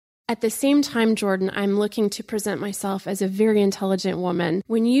At the same time, Jordan, I'm looking to present myself as a very intelligent woman.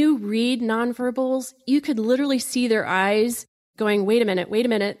 When you read nonverbals, you could literally see their eyes going, wait a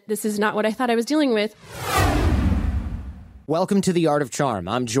minute, this is not what I thought I was dealing with. Welcome to The Art of Charm.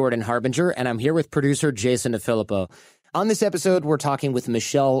 I'm Jordan Harbinger, and I'm here with producer Jason DeFilippo. On this episode, we're talking with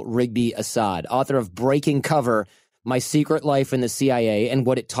Michele Rigby Assad, author of Breaking Cover, My Secret Life in the CIA, and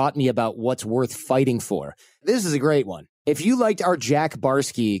what it taught me about what's worth fighting for. This is a great one. If you liked our Jack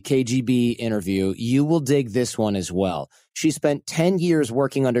Barsky KGB interview, you will dig this one as well. She spent 10 years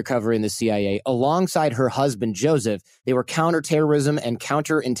working undercover in the CIA alongside her husband, Joseph. They were counterterrorism and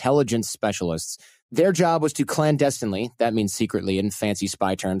counterintelligence specialists. Their job was to clandestinely, that means secretly in fancy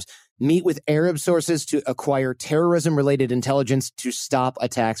spy terms, meet with Arab sources to acquire terrorism-related intelligence to stop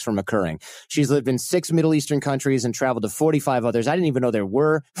attacks from occurring. She's lived in 6 Middle Eastern countries and traveled to 45 others. I didn't even know there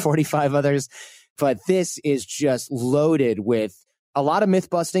were 45 others. But this is just loaded with a lot of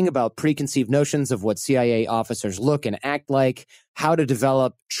myth-busting about preconceived notions of what CIA officers look and act like, how to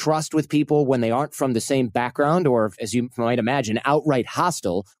develop trust with people when they aren't from the same background or, as you might imagine, outright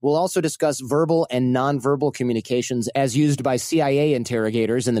hostile. We'll also discuss verbal and nonverbal communications as used by CIA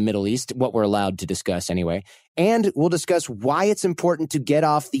interrogators in the Middle East, what we're allowed to discuss anyway. And we'll discuss why it's important to get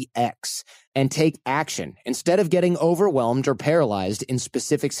off the X and take action instead of getting overwhelmed or paralyzed in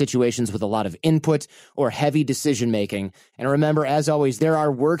specific situations with a lot of input or heavy decision-making. And remember, as always, there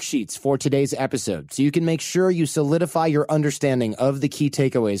are worksheets for today's episode, so you can make sure you solidify your understanding of the key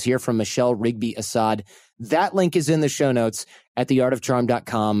takeaways here from Michele Rigby Assad. That link is in the show notes at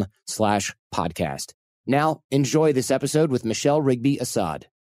theartofcharm.com/podcast. Now, enjoy this episode with Michele Rigby Assad.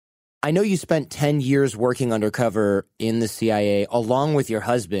 I know you spent 10 years working undercover in the CIA along with your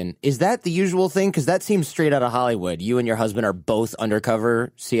husband. Is that the usual thing? Because that seems straight out of Hollywood. You and your husband are both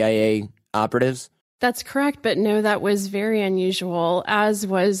undercover CIA operatives? That's correct, but no, that was very unusual, as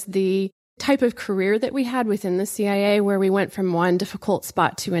was the type of career that we had within the CIA, where we went from one difficult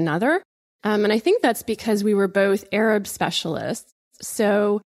spot to another. And I think that's because we were both Arab specialists.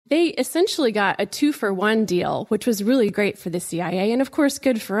 So they essentially got a 2-for-1 deal, which was really great for the CIA. And of course,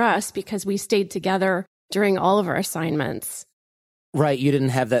 good for us because we stayed together during all of our assignments. Right. You didn't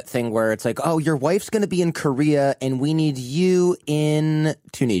have that thing where it's like, oh, your wife's going to be in Korea and we need you in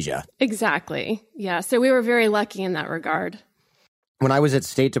Tunisia. Exactly. Yeah. So we were very lucky in that regard. When I was at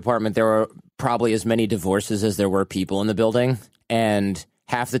State Department, there were probably as many divorces as there were people in the building. And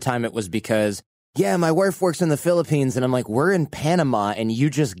half the time it was because, yeah, my wife works in the Philippines. And I'm like, we're in Panama and you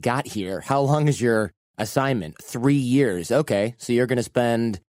just got here. How long is your assignment? 3 years. Okay. So you're going to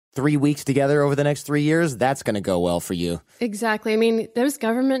spend 3 weeks together over the next 3 years? That's going to go well for you. Exactly. I mean, those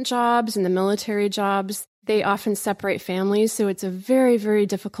government jobs and the military jobs, they often separate families. So it's a very, very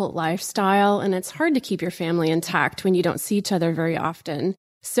difficult lifestyle. And it's hard to keep your family intact when you don't see each other very often.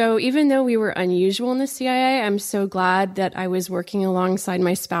 So even though we were unusual in the CIA, I'm so glad that I was working alongside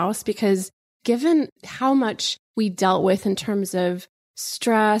my spouse, because given how much we dealt with in terms of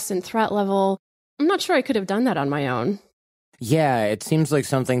stress and threat level, I'm not sure I could have done that on my own. Yeah, it seems like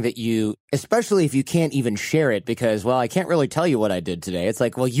something that you, especially if you can't even share it because, well, I can't really tell you what I did today. It's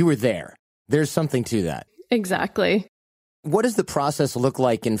like, well, you were there. There's something to that. Exactly. What does the process look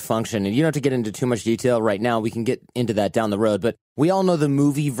like in function? And you don't have to get into too much detail right now. We can get into that down the road. But we all know the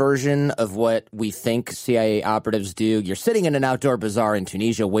movie version of what we think CIA operatives do. You're sitting in an outdoor bazaar in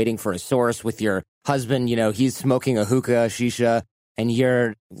Tunisia waiting for a source with your husband. You know, he's smoking a hookah, shisha, and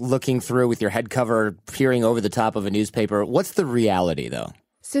you're looking through with your head cover, peering over the top of a newspaper. What's the reality, though?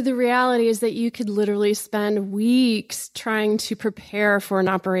 So the reality is that you could literally spend weeks trying to prepare for an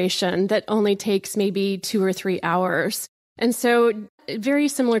operation that only takes maybe 2 or 3 hours. And so very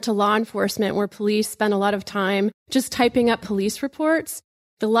similar to law enforcement, where police spend a lot of time just typing up police reports,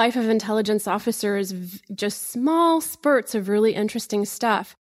 the life of intelligence officer is just small spurts of really interesting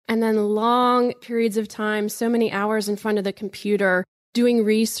stuff. And then long periods of time, so many hours in front of the computer, doing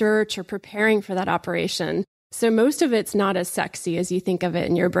research or preparing for that operation. So most of it's not as sexy as you think of it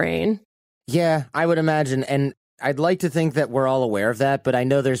in your brain. Yeah, I would imagine. And I'd like to think that we're all aware of that, but I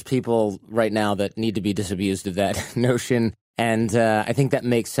know there's people right now that need to be disabused of that notion. And I think that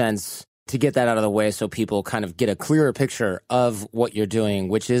makes sense to get that out of the way so people kind of get a clearer picture of what you're doing,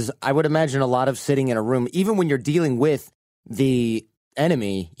 which is, I would imagine, a lot of sitting in a room. Even when you're dealing with the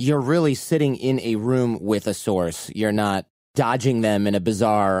enemy, you're really sitting in a room with a source. You're not dodging them in a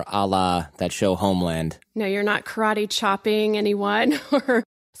bazaar a la that show Homeland. No, you're not karate chopping anyone.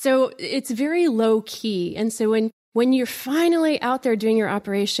 So it's very low key. And so when you're finally out there doing your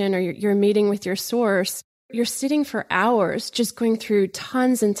operation or you're meeting with your source, you're sitting for hours just going through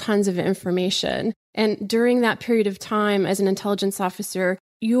tons and tons of information. And during that period of time as an intelligence officer,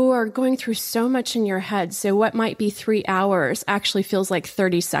 you are going through so much in your head. So what might be 3 hours actually feels like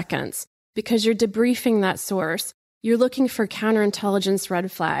 30 seconds because you're debriefing that source. You're looking for counterintelligence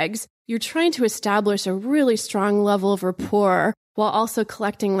red flags. You're trying to establish a really strong level of rapport while also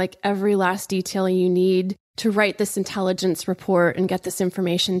collecting like every last detail you need to write this intelligence report and get this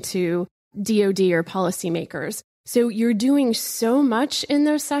information to DoD or policymakers. So you're doing so much in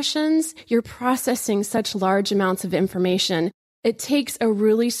those sessions. You're processing such large amounts of information. It takes a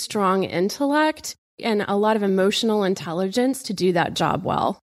really strong intellect and a lot of emotional intelligence to do that job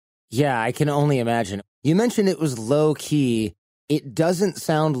well. Yeah, I can only imagine. You mentioned it was low-key. It doesn't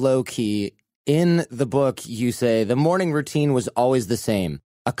sound low-key. In the book, you say, the morning routine was always the same.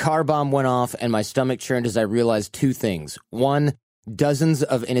 A car bomb went off and my stomach churned as I realized 2 things. 1, dozens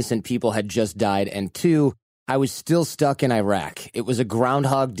of innocent people had just died. And 2, I was still stuck in Iraq. It was a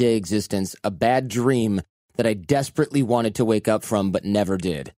Groundhog Day existence, a bad dream that I desperately wanted to wake up from but never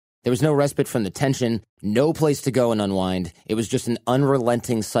did. There was no respite from the tension, no place to go and unwind. It was just an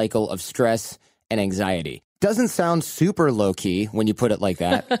unrelenting cycle of stress and anxiety. Doesn't sound super low-key when you put it like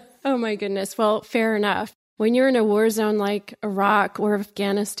that. Oh my goodness. Well, fair enough. When you're in a war zone like Iraq or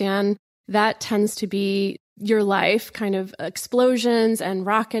Afghanistan, that tends to be your life, kind of explosions and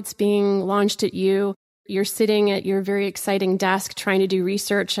rockets being launched at you. You're sitting at your very exciting desk trying to do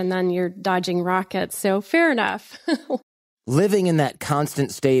research and then you're dodging rockets. So fair enough. Living in that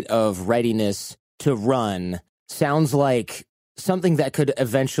constant state of readiness to run sounds like something that could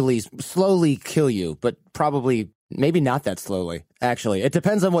eventually slowly kill you, but probably maybe not that slowly, actually. It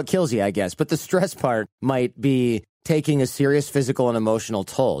depends on what kills you, I guess. But the stress part might be taking a serious physical and emotional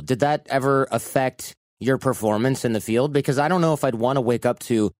toll. Did that ever affect your performance in the field? Because I don't know if I'd want to wake up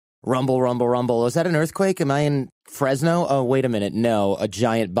to rumble, rumble, rumble. Was that an earthquake? Am I in Fresno? Oh, wait a minute. No, a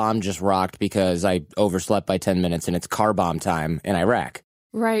giant bomb just rocked because I overslept by 10 minutes and it's car bomb time in Iraq.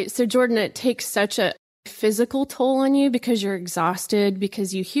 Right. So, Jordan, it takes such a physical toll on you because you're exhausted,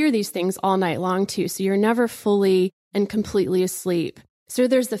 because you hear these things all night long too. So you're never fully and completely asleep. So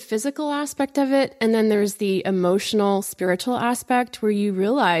there's the physical aspect of it. And then there's the emotional, spiritual aspect where you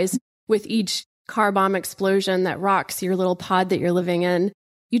realize with each car bomb explosion that rocks your little pod that you're living in,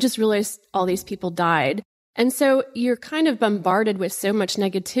 you just realize all these people died. And so you're kind of bombarded with so much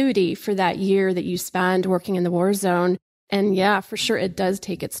negativity for that year that you spend working in the war zone. And yeah, for sure, it does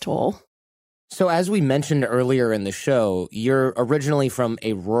take its toll. So as we mentioned earlier in the show, you're originally from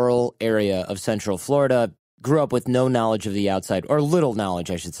a rural area of Central Florida, grew up with no knowledge of the outside, or little knowledge,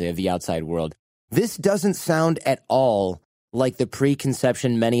 I should say, of the outside world. This doesn't sound at all like the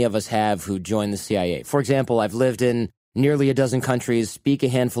preconception many of us have who join the CIA. For example, I've lived in nearly a dozen countries, speak a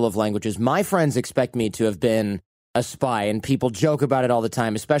handful of languages. My friends expect me to have been a spy, and people joke about it all the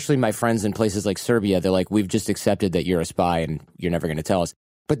time, especially my friends in places like Serbia. They're like, we've just accepted that you're a spy and you're never going to tell us.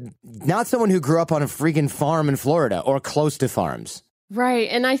 But not someone who grew up on a freaking farm in Florida or close to farms. Right.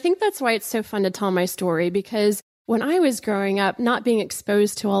 And I think that's why it's so fun to tell my story, because when I was growing up, not being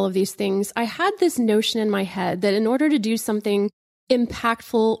exposed to all of these things, I had this notion in my head that in order to do something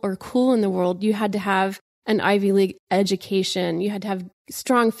impactful or cool in the world, you had to have an Ivy League education, you had to have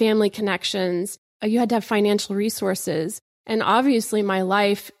strong family connections, you had to have financial resources. And obviously my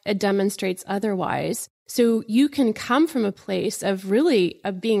life, it demonstrates otherwise. So you can come from a place of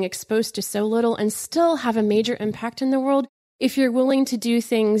being exposed to so little and still have a major impact in the world if you're willing to do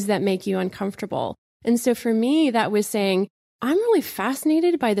things that make you uncomfortable. And so for me, that was saying, I'm really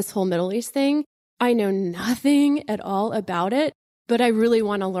fascinated by this whole Middle East thing. I know nothing at all about it, but I really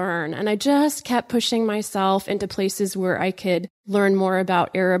want to learn. And I just kept pushing myself into places where I could learn more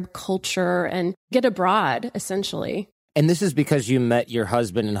about Arab culture and get abroad, essentially. And this is because you met your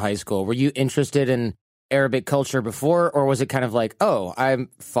husband in high school. Were you interested in Arabic culture before, or was it kind of like, oh, I'm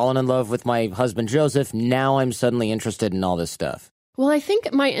fallen in love with my husband, Joseph. Now I'm suddenly interested in all this stuff? Well, I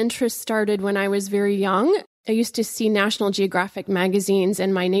think my interest started when I was very young. I used to see National Geographic magazines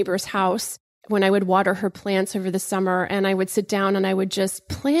in my neighbor's house when I would water her plants over the summer, and I would sit down and I would just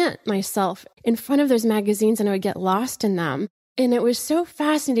plant myself in front of those magazines and I would get lost in them. And it was so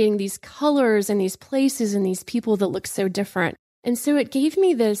fascinating, these colors and these places and these people that look so different. And so it gave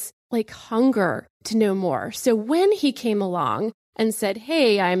me this hunger to know more. So when he came along and said,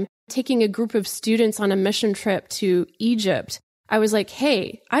 hey, I'm taking a group of students on a mission trip to Egypt, I was like,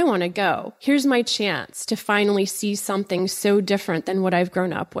 hey, I want to go. Here's my chance to finally see something so different than what I've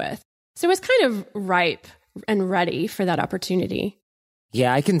grown up with. So it was kind of ripe and ready for that opportunity.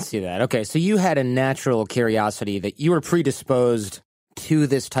 Yeah, I can see that. Okay, so you had a natural curiosity that you were predisposed to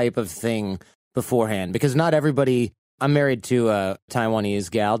this type of thing beforehand, because not everybody... I'm married to a Taiwanese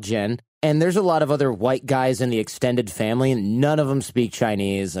gal, Jen, And there's a lot of other white guys in the extended family, and none of them speak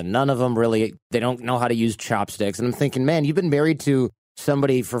Chinese, and none of them really, they don't know how to use chopsticks. And I'm thinking, man, you've been married to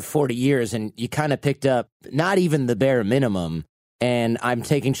somebody for 40 years, and you kind of picked up not even the bare minimum. And I'm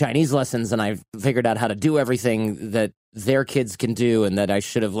taking Chinese lessons, and I've figured out how to do everything that their kids can do and that I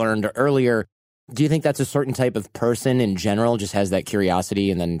should have learned earlier. Do you think that's a certain type of person in general, just has that curiosity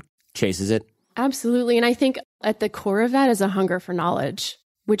and then chases it? Absolutely. And I think at the core of that is a hunger for knowledge,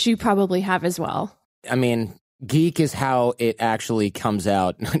 which you probably have as well. I mean, geek is how it actually comes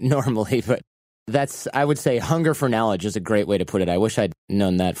out normally, but that's, I would say hunger for knowledge is a great way to put it. I wish I'd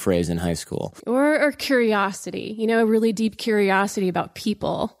known that phrase in high school. Or curiosity, a really deep curiosity about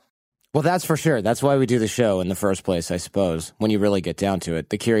people. Well, that's for sure. That's why we do the show in the first place, I suppose, when you really get down to it.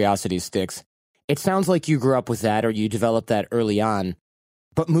 The curiosity sticks. It sounds like you grew up with that or you developed that early on.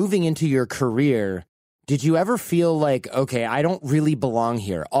 But moving into your career, did you ever feel like, okay, I don't really belong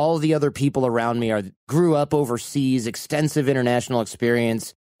here? All the other people around me grew up overseas, extensive international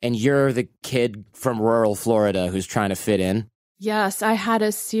experience, and you're the kid from rural Florida who's trying to fit in? Yes, I had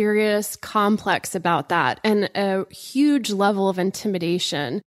a serious complex about that and a huge level of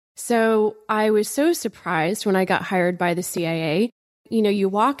intimidation. So I was so surprised when I got hired by the CIA. You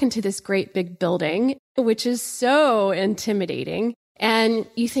walk into this great big building, which is so intimidating. And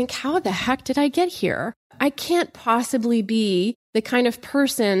you think, how the heck did I get here? I can't possibly be the kind of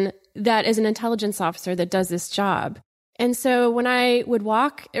person that is an intelligence officer that does this job. And so when I would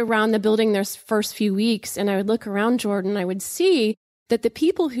walk around the building those first few weeks and I would look around Jordan, I would see that the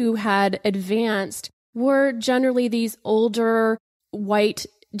people who had advanced were generally these older white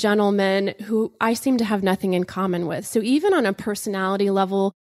gentlemen who I seemed to have nothing in common with. So even on a personality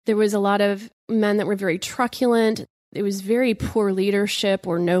level, there was a lot of men that were very truculent. It was very poor leadership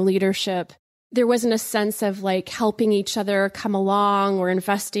or no leadership. There wasn't a sense of like helping each other come along or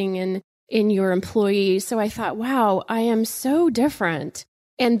investing in your employees. So I thought, wow, I am so different.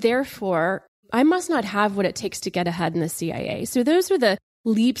 And therefore, I must not have what it takes to get ahead in the CIA. So those were the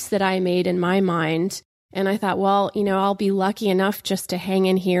leaps that I made in my mind. And I thought, well, I'll be lucky enough just to hang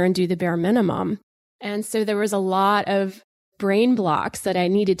in here and do the bare minimum. And so there was a lot of brain blocks that I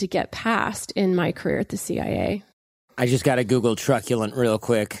needed to get past in my career at the CIA. I just got to Google truculent real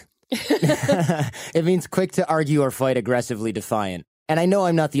quick. It means quick to argue or fight, aggressively defiant. And I know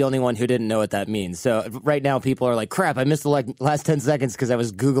I'm not the only one who didn't know what that means. So right now people are like, crap, I missed the last 10 seconds because I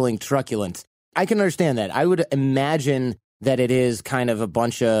was Googling truculent. I can understand that. I would imagine that it is kind of a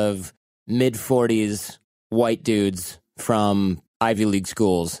bunch of mid-40s white dudes from Ivy League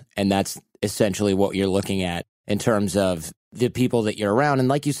schools. And that's essentially what you're looking at in terms of the people that you're around. And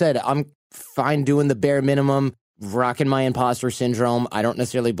like you said, I'm fine doing the bare minimum, rocking my imposter syndrome. I don't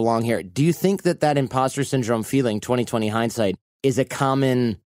necessarily belong here. Do you think that imposter syndrome feeling, 2020 hindsight, is a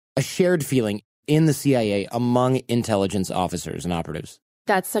shared feeling in the CIA among intelligence officers and operatives?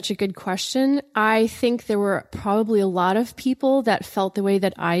 That's such a good question. I think there were probably a lot of people that felt the way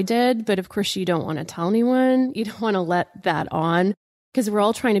that I did, but of course you don't want to tell anyone. You don't want to let that on because we're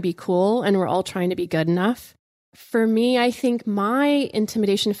all trying to be cool and we're all trying to be good enough. For me, I think my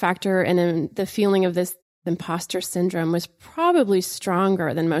intimidation factor and the feeling of this imposter syndrome was probably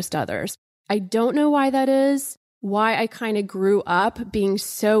stronger than most others. I don't know why that is, why I kind of grew up being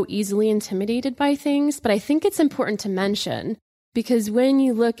so easily intimidated by things, but I think it's important to mention because when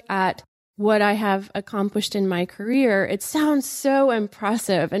you look at what I have accomplished in my career, it sounds so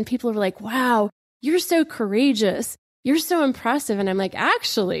impressive. And people are like, wow, you're so courageous. You're so impressive. And I'm like,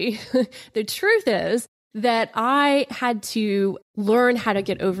 actually, the truth is that I had to learn how to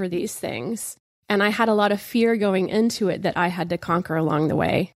get over these things. And I had a lot of fear going into it that I had to conquer along the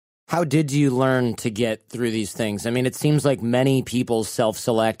way. How did you learn to get through these things? I mean, it seems like many people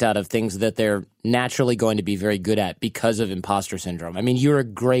self-select out of things that they're naturally going to be very good at because of imposter syndrome. I mean, you're a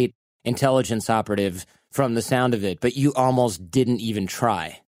great intelligence operative from the sound of it, but you almost didn't even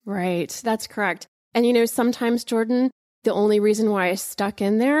try. Right. That's correct. And sometimes, Jordan, the only reason why I stuck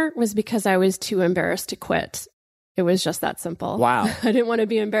in there was because I was too embarrassed to quit. It was just that simple. Wow. I didn't want to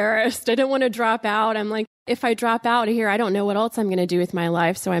be embarrassed. I didn't want to drop out. I'm like, if I drop out of here, I don't know what else I'm going to do with my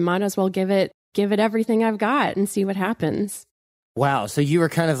life. So I might as well give it everything I've got and see what happens. Wow. So you were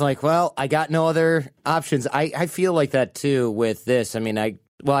kind of like, well, I got no other options. I feel like that too with this. I mean, I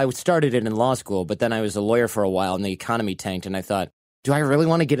started it in law school, but then I was a lawyer for a while and the economy tanked. And I thought, do I really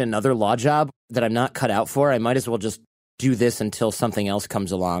want to get another law job that I'm not cut out for? I might as well just do this until something else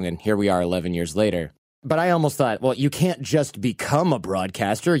comes along. And here we are 11 years later. But I almost thought, well, you can't just become a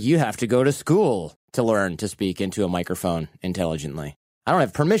broadcaster. You have to go to school to learn to speak into a microphone intelligently. I don't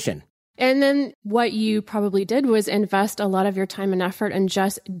have permission. And then what you probably did was invest a lot of your time and effort in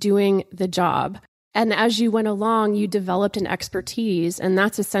just doing the job. And as you went along, you developed an expertise. And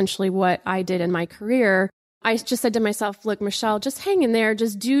that's essentially what I did in my career. I just said to myself, look, Michele, just hang in there.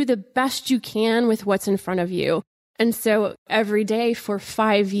 Just do the best you can with what's in front of you. And so every day for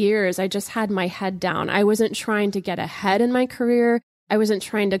 5 years, I just had my head down. I wasn't trying to get ahead in my career. I wasn't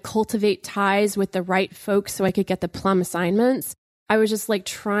trying to cultivate ties with the right folks so I could get the plum assignments. I was just like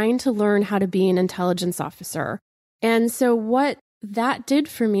trying to learn how to be an intelligence officer. And so what that did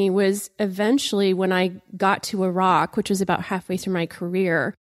for me was eventually when I got to Iraq, which was about halfway through my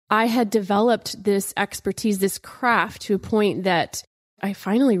career, I had developed this expertise, this craft to a point that I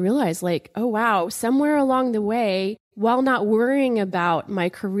finally realized like, oh, wow, somewhere along the way, while not worrying about my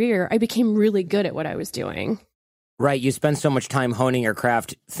career, I became really good at what I was doing. Right. You spend so much time honing your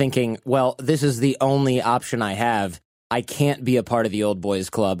craft thinking, well, this is the only option I have. I can't be a part of the old boys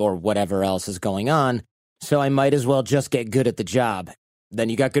club or whatever else is going on. So I might as well just get good at the job. Then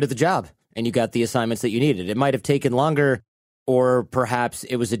you got good at the job and you got the assignments that you needed. It might have taken longer, or perhaps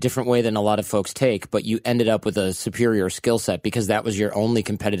it was a different way than a lot of folks take, but you ended up with a superior skill set because that was your only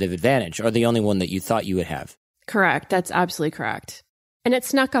competitive advantage or the only one that you thought you would have. Correct. That's absolutely correct. And it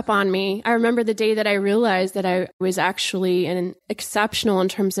snuck up on me. I remember the day that I realized that I was actually exceptional in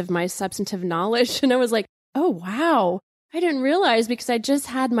terms of my substantive knowledge. And I was like, oh, wow. I didn't realize because I just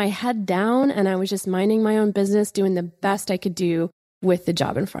had my head down and I was just minding my own business, doing the best I could do with the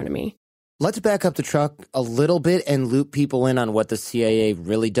job in front of me. Let's back up the truck a little bit and loop people in on what the CIA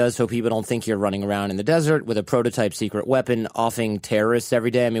really does so people don't think you're running around in the desert with a prototype secret weapon offing terrorists every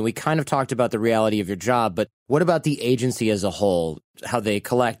day. I mean, we kind of talked about the reality of your job, but what about the agency as a whole, how they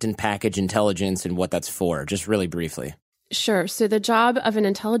collect and package intelligence and what that's for, just really briefly? Sure. So the job of an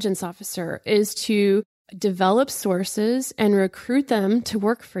intelligence officer is to develop sources and recruit them to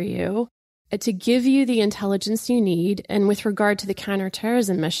work for you, to give you the intelligence you need. And with regard to the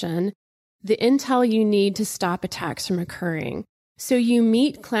counterterrorism mission, the intel you need to stop attacks from occurring. So you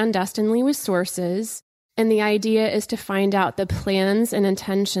meet clandestinely with sources, and the idea is to find out the plans and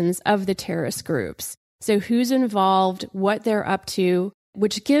intentions of the terrorist groups. So who's involved, what they're up to,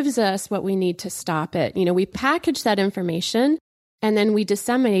 which gives us what we need to stop it. You know, we package that information, and then we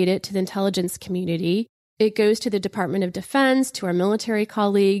disseminate it to the intelligence community. It goes to the Department of Defense, to our military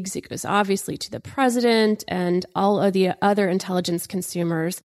colleagues. It goes obviously to the president and all of the other intelligence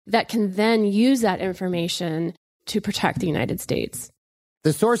consumers that can then use that information to protect the United States.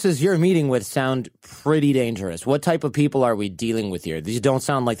 The sources you're meeting with sound pretty dangerous. What type of people are we dealing with here? These don't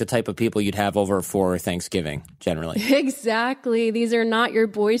sound like the type of people you'd have over for Thanksgiving, generally. Exactly. These are not your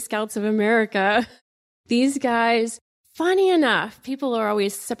Boy Scouts of America. These guys, funny enough, people are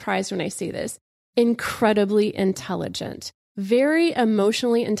always surprised when I say this, incredibly intelligent, very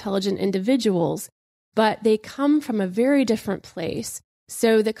emotionally intelligent individuals, but they come from a very different place.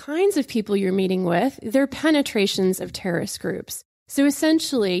 So the kinds of people you're meeting with, they're penetrations of terrorist groups. So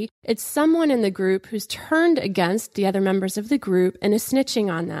essentially, it's someone in the group who's turned against the other members of the group and is snitching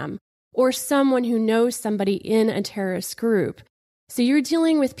on them, or someone who knows somebody in a terrorist group. So you're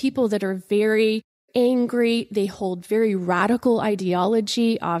dealing with people that are very angry. They hold very radical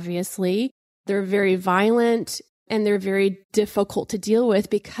ideology, obviously. They're very violent, and they're very difficult to deal with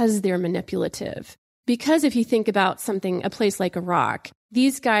because they're manipulative. Because if you think about a place like Iraq,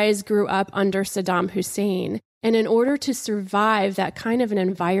 these guys grew up under Saddam Hussein. And in order to survive that kind of an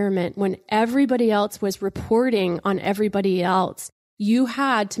environment when everybody else was reporting on everybody else, you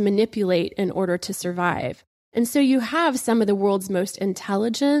had to manipulate in order to survive. And so you have some of the world's most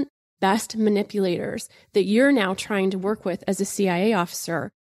intelligent, best manipulators that you're now trying to work with as a CIA officer,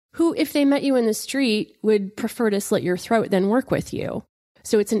 who, if they met you in the street, would prefer to slit your throat than work with you.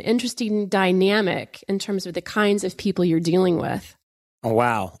 So it's an interesting dynamic in terms of the kinds of people you're dealing with. Oh,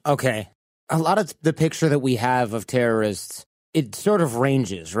 wow. Okay. A lot of the picture that we have of terrorists, it sort of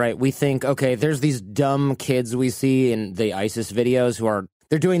ranges, right? We think, okay, there's these dumb kids we see in the ISIS videos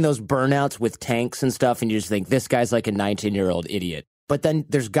they're doing those burnouts with tanks and stuff, and you just think, this guy's like a 19-year-old idiot. But then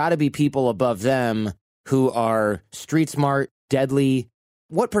there's got to be people above them who are street smart, deadly.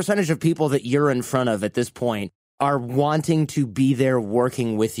 What percentage of people that you're in front of at this point are wanting to be there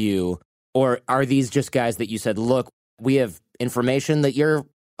working with you? Or are these just guys that you said, look, we have information that you're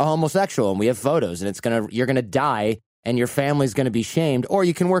a homosexual and we have photos and you're going to die and your family's going to be shamed, or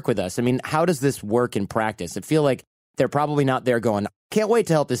you can work with us? I mean, how does this work in practice? I feel like they're probably not there going, can't wait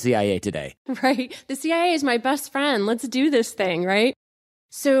to help the CIA today. Right. The CIA is my best friend. Let's do this thing, right?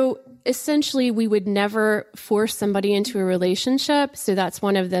 So essentially, we would never force somebody into a relationship. So that's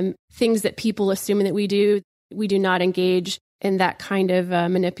one of the things that people assume that we do. We do not engage in that kind of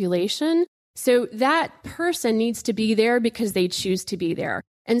manipulation. So that person needs to be there because they choose to be there.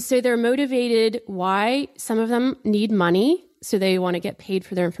 And so they're motivated. Why? Some of them need money, so they want to get paid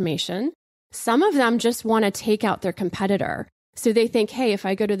for their information. Some of them just want to take out their competitor. So they think, hey, if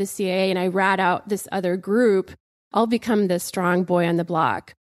I go to the CIA and I rat out this other group, I'll become the strong boy on the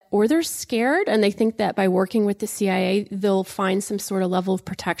block. Or they're scared and they think that by working with the CIA, they'll find some sort of level of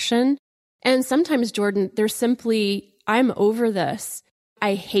protection. And sometimes, Jordan, they're simply, I'm over this.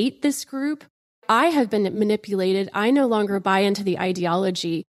 I hate this group. I have been manipulated. I no longer buy into the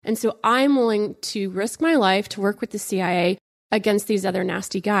ideology. And so I'm willing to risk my life to work with the CIA against these other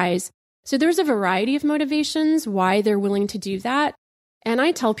nasty guys. So there's a variety of motivations why they're willing to do that. And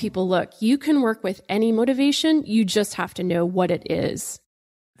I tell people, look, you can work with any motivation. You just have to know what it is.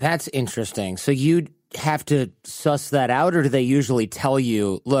 That's interesting. So you'd have to suss that out, or do they usually tell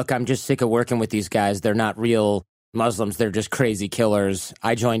you, look, I'm just sick of working with these guys. They're not real Muslims. They're just crazy killers.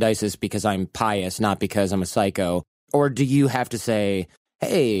 I joined ISIS because I'm pious, not because I'm a psycho. Or do you have to say,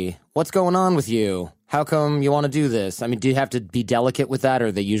 hey, what's going on with you? How come you want to do this? I mean, do you have to be delicate with that, or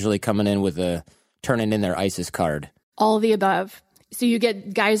are they usually coming in with turning in their ISIS card? All of the above. So you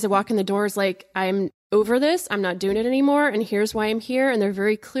get guys that walk in the doors like, I'm over this, I'm not doing it anymore, and here's why I'm here, and they're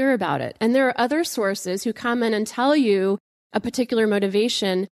very clear about it. And there are other sources who come in and tell you a particular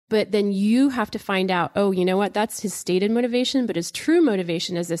motivation, but then you have to find out, oh, you know what, that's his stated motivation, but his true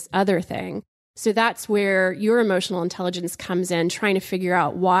motivation is this other thing. So that's where your emotional intelligence comes in, trying to figure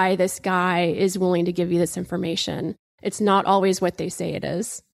out why this guy is willing to give you this information. It's not always what they say it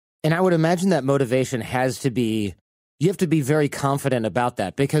is. And I would imagine that motivation has to be, you have to be very confident about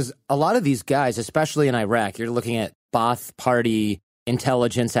that, because a lot of these guys, especially in Iraq, you're looking at Ba'ath Party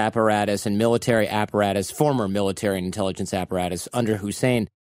intelligence apparatus and military apparatus, former military and intelligence apparatus under Hussein.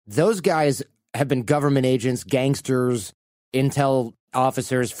 Those guys have been government agents, gangsters, intel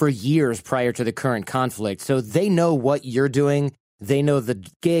officers for years prior to the current conflict. So they know what you're doing. They know the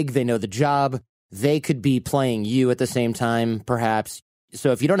gig. They know the job. They could be playing you at the same time, perhaps.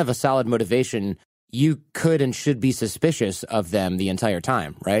 So if you don't have a solid motivation, you could and should be suspicious of them the entire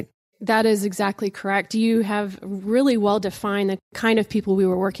time, right? That is exactly correct. You have really well defined the kind of people we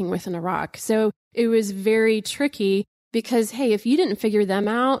were working with in Iraq. So it was very tricky because, hey, if you didn't figure them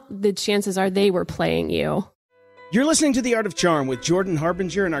out, the chances are they were playing you. You're listening to The Art of Charm with Jordan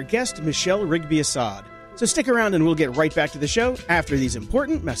Harbinger and our guest, Michele Rigby Assad. So stick around and we'll get right back to the show after these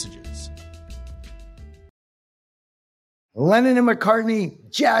important messages. Lennon and McCartney,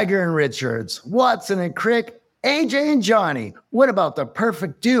 Jagger and Richards, Watson and Crick, AJ and Johnny. What about the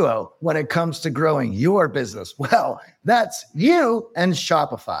perfect duo when it comes to growing your business? Well, that's you and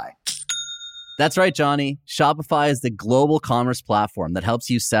Shopify. That's right, Johnny. Shopify is the global commerce platform that helps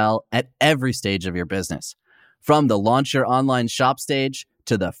you sell at every stage of your business. From the launch your online shop stage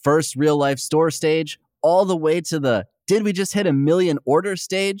to the first real life store stage, all the way to the did we just hit 1 million orders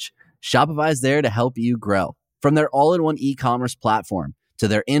stage? Shopify is there to help you grow. From their all-in-one e-commerce platform to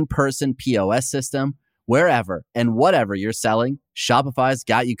their in-person POS system, wherever and whatever you're selling, Shopify's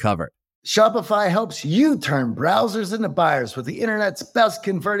got you covered. Shopify helps you turn browsers into buyers with the internet's best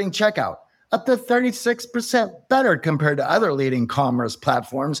converting checkout, up to 36% better compared to other leading commerce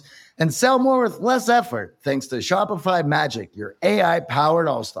platforms, and sell more with less effort thanks to Shopify Magic, your AI-powered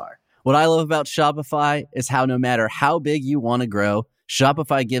all-star. What I love about Shopify is how no matter how big you want to grow,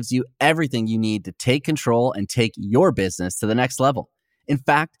 Shopify gives you everything you need to take control and take your business to the next level. In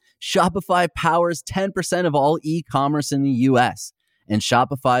fact, Shopify powers 10% of all e-commerce in the U.S., and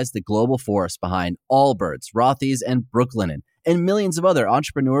Shopify is the global force behind Allbirds, Rothy's, and Brooklinen, and millions of other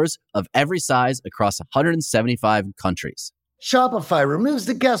entrepreneurs of every size across 175 countries. Shopify removes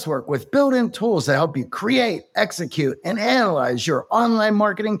the guesswork with built-in tools that help you create, execute, and analyze your online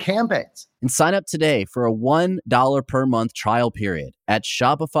marketing campaigns. And sign up today for a $1 per month trial period at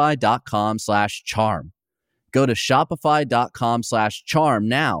shopify.com/charm. Go to shopify.com/charm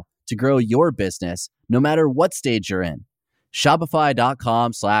now to grow your business no matter what stage you're in.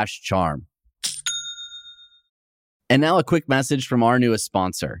 Shopify.com/charm. And now a quick message from our newest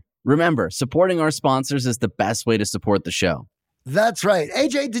sponsor. Remember, supporting our sponsors is the best way to support the show. That's right.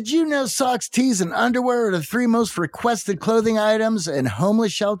 AJ, did you know socks, tees, and underwear are the 3 most requested clothing items in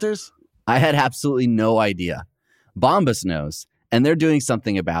homeless shelters? I had absolutely no idea. Bombas knows, and they're doing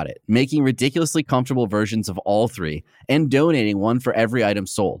something about it, making ridiculously comfortable versions of all 3 and donating one for every item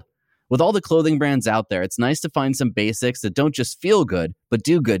sold. With all the clothing brands out there, it's nice to find some basics that don't just feel good, but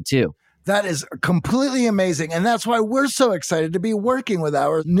do good too. That is completely amazing. And that's why we're so excited to be working with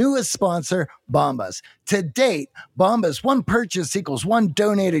our newest sponsor, Bombas. To date, Bombas, one purchase equals one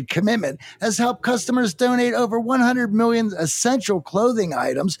donated commitment, has helped customers donate over 100 million essential clothing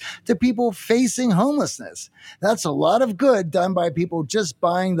items to people facing homelessness. That's a lot of good done by people just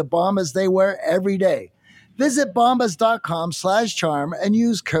buying the Bombas they wear every day. Visit bombas.com/charm and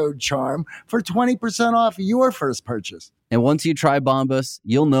use code CHARM for 20% off your first purchase. And once you try Bombas,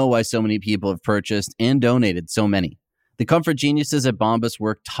 you'll know why so many people have purchased and donated so many. The comfort geniuses at Bombas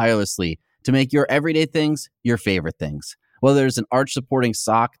work tirelessly to make your everyday things your favorite things. Whether it's an arch-supporting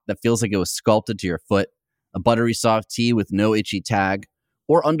sock that feels like it was sculpted to your foot, a buttery soft tee with no itchy tag,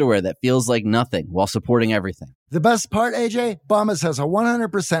 or underwear that feels like nothing while supporting everything. The best part, AJ, Bombas has a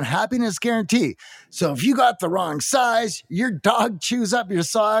 100% happiness guarantee. So if you got the wrong size, your dog chews up your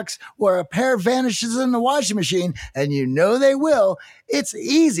socks, or a pair vanishes in the washing machine, and you know they will, it's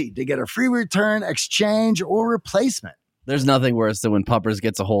easy to get a free return, exchange, or replacement. There's nothing worse than when Puppers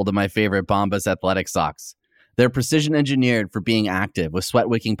gets a hold of my favorite Bombas athletic socks. They're precision engineered for being active with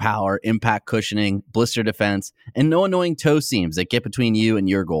sweat-wicking power, impact cushioning, blister defense, and no annoying toe seams that get between you and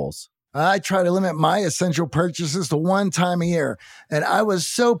your goals. I try to limit my essential purchases to one time a year, and I was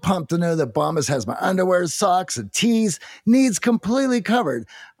so pumped to know that Bombas has my underwear, socks, and tees needs completely covered.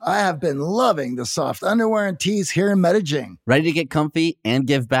 I have been loving the soft underwear and tees here in Medellin. Ready to get comfy and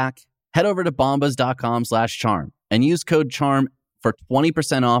give back? Head over to bombas.com/charm and use code CHARM for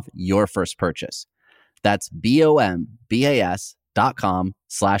 20% off your first purchase. That's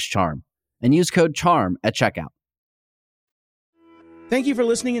BOMBAS.com/charm and use code CHARM at checkout. Thank you for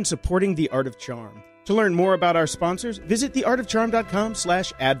listening and supporting The Art of Charm. To learn more about our sponsors, visit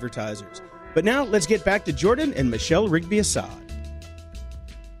theartofcharm.com/advertisers. But now let's get back to Jordan and Michele Rigby Assad.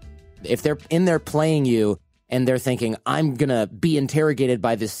 If they're in there playing you and they're thinking, I'm going to be interrogated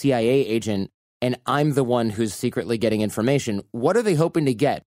by this CIA agent and I'm the one who's secretly getting information, what are they hoping to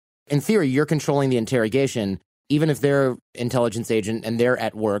get? In theory, you're controlling the interrogation. Even if they're intelligence agent and they're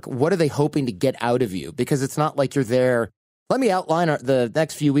at work, what are they hoping to get out of you? Because it's not like you're there. Let me outline the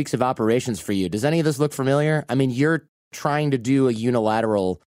next few weeks of operations for you. Does any of this look familiar? I mean, you're trying to do a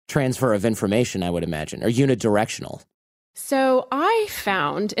unilateral transfer of information, I would imagine, or unidirectional. So I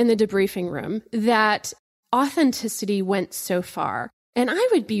found in the debriefing room that authenticity went so far, and I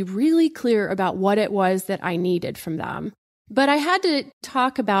would be really clear about what it was that I needed from them. But I had to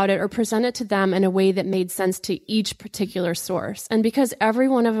talk about it or present it to them in a way that made sense to each particular source. And because every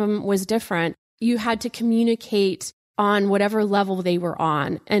one of them was different, you had to communicate on whatever level they were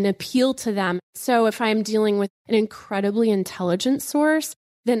on and appeal to them. So if I'm dealing with an incredibly intelligent source,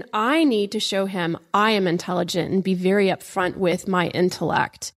 then I need to show him I am intelligent and be very upfront with my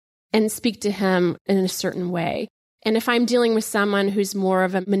intellect and speak to him in a certain way. And if I'm dealing with someone who's more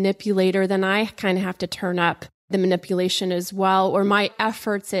of a manipulator, then I kind of have to turn up the manipulation as well, or my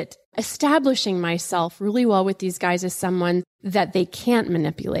efforts at establishing myself really well with these guys as someone that they can't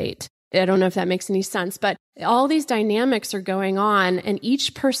manipulate. I don't know if that makes any sense, but all these dynamics are going on and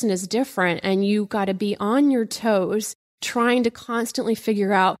each person is different and you got to be on your toes trying to constantly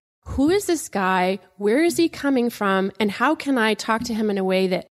figure out who is this guy, where is he coming from, and how can I talk to him in a way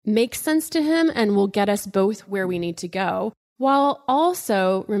that makes sense to him and will get us both where we need to go, while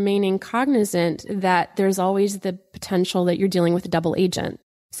also remaining cognizant that there's always the potential that you're dealing with a double agent.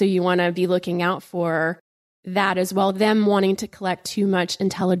 So you want to be looking out for that as well, them wanting to collect too much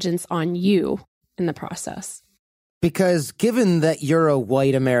intelligence on you in the process. Because given that you're a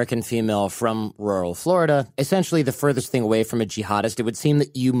white American female from rural Florida, essentially the furthest thing away from a jihadist, it would seem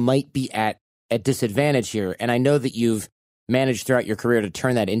that you might be at a disadvantage here. And I know that you've managed throughout your career to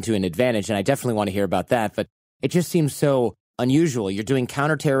turn that into an advantage, and I definitely want to hear about that. But it just seems so unusual. You're doing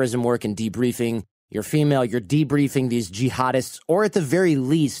counterterrorism work and debriefing. You're female. You're debriefing these jihadists, or at the very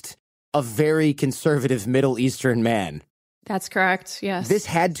least, a very conservative Middle Eastern man. That's correct, yes. This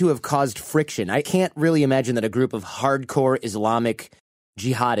had to have caused friction. I can't really imagine that a group of hardcore Islamic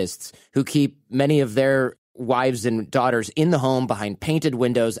jihadists who keep many of their wives and daughters in the home behind painted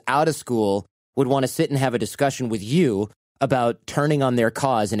windows out of school would want to sit and have a discussion with you about turning on their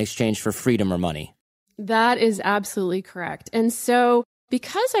cause in exchange for freedom or money. That is absolutely correct. And so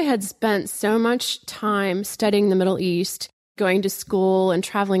because I had spent so much time studying the Middle East, going to school and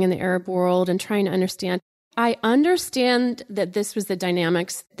traveling in the Arab world and trying to understand, I understand that this was the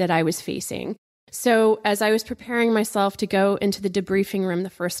dynamics that I was facing. So as I was preparing myself to go into the debriefing room the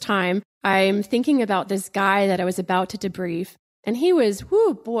first time, I'm thinking about this guy that I was about to debrief. And he was,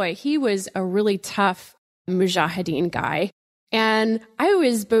 he was a really tough mujahideen guy. And I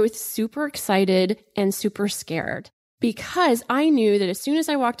was both super excited and super scared. because I knew that as soon as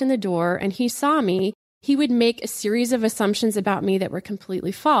I walked in the door and he saw me, he would make a series of assumptions about me that were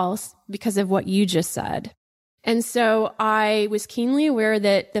completely false because of what you just said. And so I was keenly aware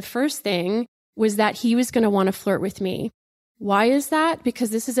that the first thing was that he was going to want to flirt with me. Why is that? Because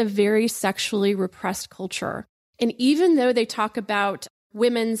this is a very sexually repressed culture. And even though they talk about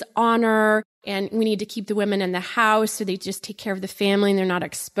women's honor and we need to keep the women in the house so they just take care of the family and they're not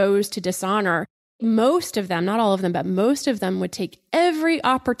exposed to dishonor, most of them, not all of them, but most of them would take every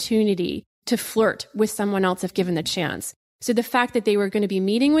opportunity to flirt with someone else if given the chance. So the fact that they were going to be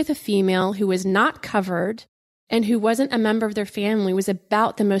meeting with a female who was not covered and who wasn't a member of their family was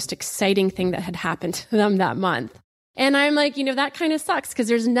about the most exciting thing that had happened to them that month. And I'm like, that kind of sucks because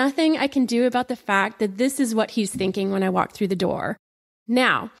there's nothing I can do about the fact that this is what he's thinking when I walk through the door.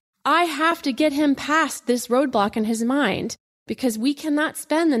 Now, I have to get him past this roadblock in his mind because we cannot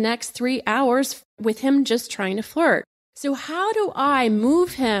spend the next 3 hours with him just trying to flirt. So how do I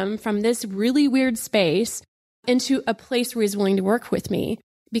move him from this really weird space into a place where he's willing to work with me?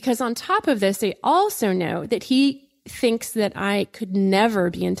 Because on top of this, I also know that he thinks that I could never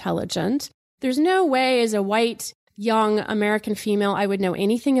be intelligent. There's no way as a white, young American female I would know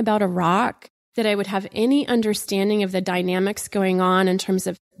anything about Iraq, that I would have any understanding of the dynamics going on in terms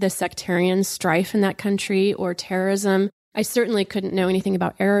of the sectarian strife in that country or terrorism. I certainly couldn't know anything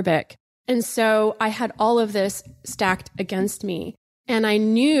about Arabic. And so I had all of this stacked against me. And I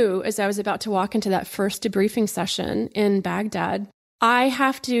knew as I was about to walk into that first debriefing session in Baghdad, I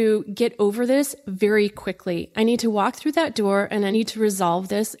have to get over this very quickly. I need to walk through that door and I need to resolve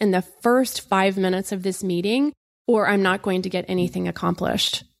this in the first 5 minutes of this meeting, or I'm not going to get anything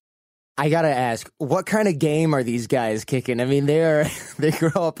accomplished. I gotta ask, what kind of game are these guys kicking? I mean, they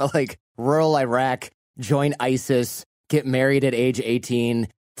grow up in like rural Iraq, join ISIS, get married at age 18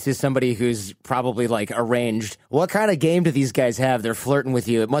 to somebody who's probably like arranged. What kind of game do these guys have? They're flirting with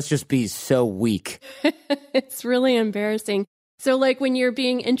you. It must just be so weak. It's really embarrassing. So like when you're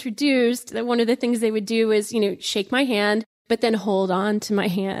being introduced, one of the things they would do is, shake my hand, but then hold on to my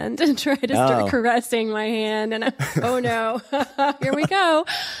hand and try to start caressing my hand. And oh no, here we go.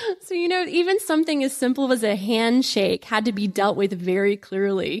 So, even something as simple as a handshake had to be dealt with very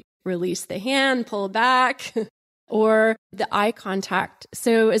clearly. Release the hand, pull back, or the eye contact.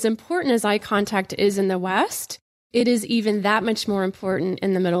 So as important as eye contact is in the West, it is even that much more important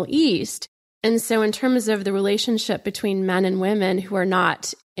in the Middle East. And so in terms of the relationship between men and women who are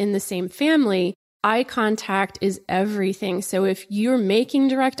not in the same family, eye contact is everything. So if you're making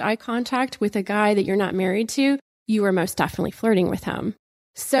direct eye contact with a guy that you're not married to, you are most definitely flirting with him.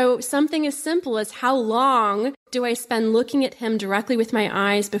 So something as simple as how long do I spend looking at him directly with my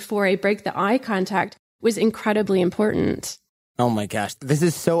eyes before I break the eye contact was incredibly important. Oh my gosh. This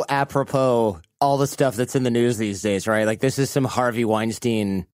is so apropos all the stuff that's in the news these days, right? Like this is some Harvey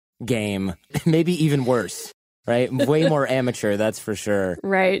Weinstein game, maybe even worse, right? Way more amateur, that's for sure.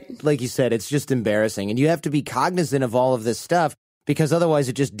 Right. Like you said, it's just embarrassing. And you have to be cognizant of all of this stuff because otherwise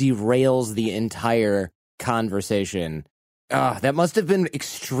it just derails the entire conversation. That must have been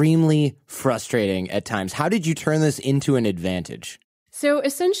extremely frustrating at times. How did you turn this into an advantage? So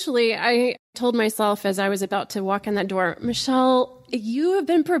essentially, I told myself as I was about to walk in that door, Michele, you have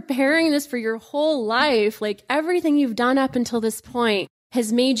been preparing this for your whole life. Like everything you've done up until this point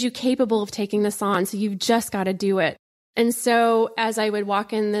has made you capable of taking this on. So you've just got to do it. And so as I would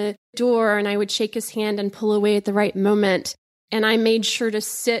walk in the door and I would shake his hand and pull away at the right moment, and I made sure to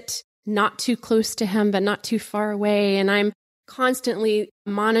sit not too close to him, but not too far away. And I'm constantly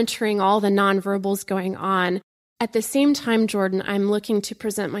monitoring all the nonverbals going on. At the same time, Jordan, I'm looking to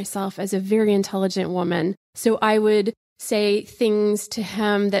present myself as a very intelligent woman. So I would say things to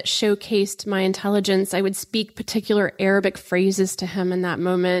him that showcased my intelligence. I would speak particular Arabic phrases to him in that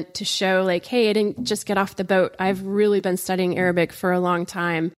moment to show like, hey, I didn't just get off the boat. I've really been studying Arabic for a long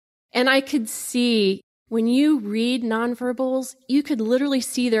time. And I could see when you read nonverbals, you could literally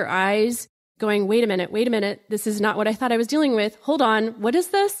see their eyes going, wait a minute. This is not what I thought I was dealing with. Hold on. What is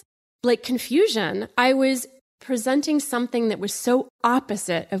this? Like confusion. I was presenting something that was so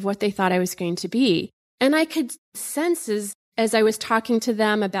opposite of what they thought I was going to be. And I could sense as I was talking to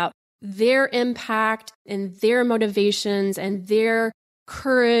them about their impact and their motivations and their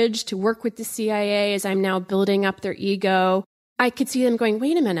courage to work with the CIA as I'm now building up their ego, I could see them going,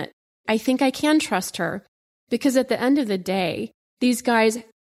 wait a minute, I think I can trust her. Because at the end of the day, these guys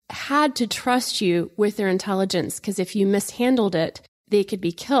had to trust you with their intelligence, because if you mishandled it, they could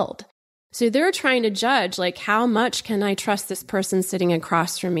be killed. So they're trying to judge, like, how much can I trust this person sitting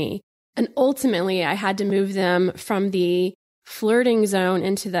across from me? And ultimately, I had to move them from the flirting zone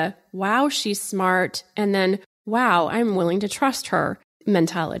into the, wow, she's smart, and then, wow, I'm willing to trust her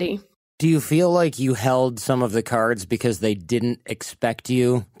mentality. Do you feel like you held some of the cards because they didn't expect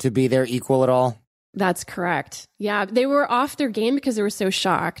you to be their equal at all? That's correct. Yeah, they were off their game because they were so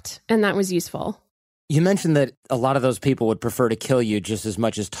shocked, and that was useful. You mentioned that a lot of those people would prefer to kill you just as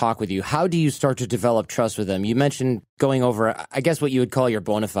much as talk with you. How do you start to develop trust with them? You mentioned going over, I guess, what you would call your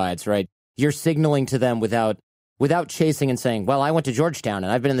bona fides, right? You're signaling to them without chasing and saying, well, I went to Georgetown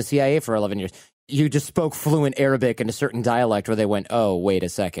and I've been in the CIA for 11 years. You just spoke fluent Arabic in a certain dialect where they went, oh, wait a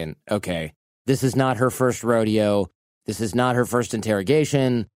second. Okay, this is not her first rodeo. This is not her first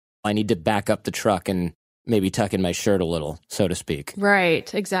interrogation. I need to back up the truck and maybe tuck in my shirt a little, so to speak.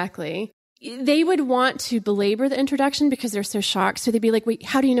 Right, exactly. They would want to belabor the introduction because they're so shocked. So they'd be like, wait,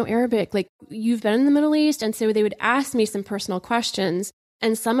 how do you know Arabic? Like, you've been in the Middle East? And so they would ask me some personal questions.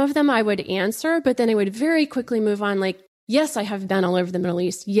 And some of them I would answer, but then I would very quickly move on like, yes, I have been all over the Middle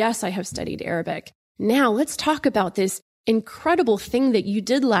East. Yes, I have studied Arabic. Now let's talk about this incredible thing that you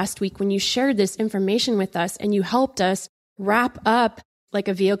did last week when you shared this information with us and you helped us wrap up like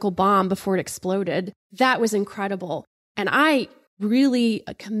a vehicle bomb before it exploded. That was incredible. And I really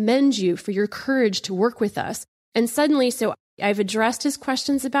commend you for your courage to work with us. And suddenly, so I've addressed his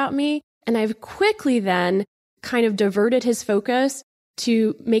questions about me, and I've quickly then kind of diverted his focus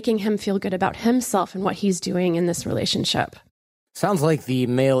to making him feel good about himself and what he's doing in this relationship. Sounds like the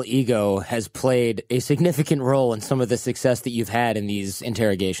male ego has played a significant role in some of the success that you've had in these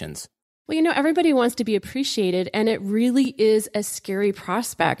interrogations. Well, you know, everybody wants to be appreciated, and it really is a scary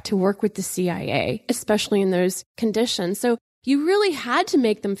prospect to work with the CIA, especially in those conditions. So you really had to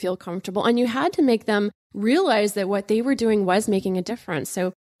make them feel comfortable, and you had to make them realize that what they were doing was making a difference.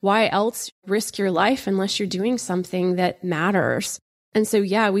 So why else risk your life unless you're doing something that matters? And so,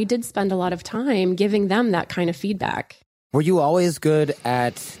 yeah, we did spend a lot of time giving them that kind of feedback. Were you always good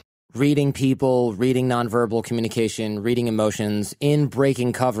at reading people, reading nonverbal communication, reading emotions? In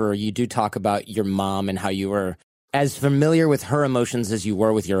Breaking Cover, you do talk about your mom and how you were as familiar with her emotions as you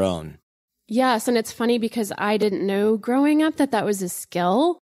were with your own. Yes, and it's funny because I didn't know growing up that that was a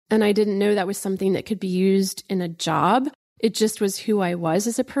skill, and I didn't know that was something that could be used in a job. It just was who I was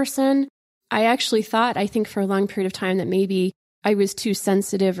as a person. I actually thought, I think for a long period of time, that maybe I was too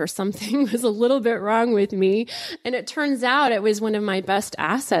sensitive or something was a little bit wrong with me. And it turns out it was one of my best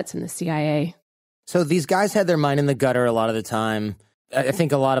assets in the CIA. So these guys had their mind in the gutter a lot of the time. I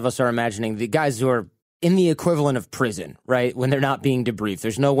think a lot of us are imagining the guys who are in the equivalent of prison, right? When they're not being debriefed.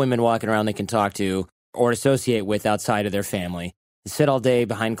 There's no women walking around they can talk to or associate with outside of their family. They sit all day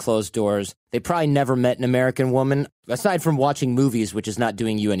behind closed doors. They probably never met an American woman, aside from watching movies, which is not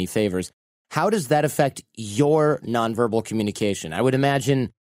doing you any favors. How does that affect your nonverbal communication? I would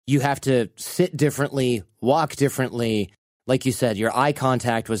imagine you have to sit differently, walk differently. Like you said, your eye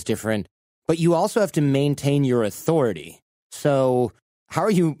contact was different, but you also have to maintain your authority. So how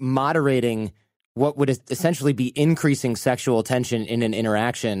are you moderating what would essentially be increasing sexual tension in an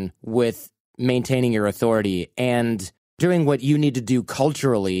interaction with maintaining your authority and doing what you need to do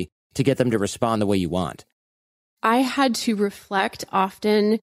culturally to get them to respond the way you want? I had to reflect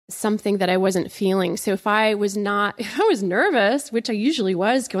often something that I wasn't feeling. So if I was nervous, which I usually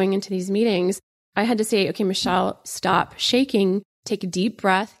was going into these meetings, I had to say, okay, Michele, stop shaking, take a deep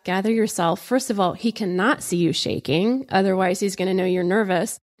breath, gather yourself. First of all, he cannot see you shaking. Otherwise, he's going to know you're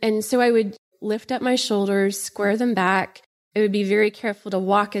nervous. And so I would lift up my shoulders, square them back. I would be very careful to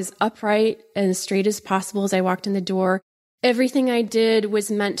walk as upright and as straight as possible as I walked in the door. Everything I did was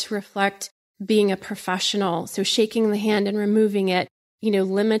meant to reflect being a professional. So shaking the hand and removing it,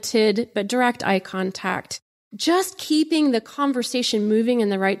 limited but direct eye contact. Just keeping the conversation moving in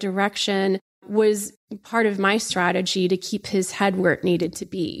the right direction was part of my strategy to keep his head where it needed to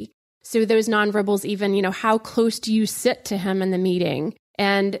be. So those nonverbals, even, how close do you sit to him in the meeting?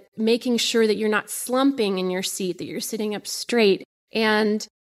 And making sure that you're not slumping in your seat, that you're sitting up straight. And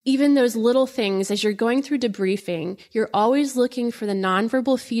even those little things, as you're going through debriefing, you're always looking for the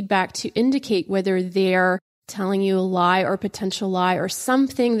nonverbal feedback to indicate whether they're telling you a lie or potential lie or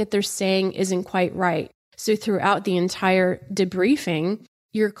something that they're saying isn't quite right. So throughout the entire debriefing,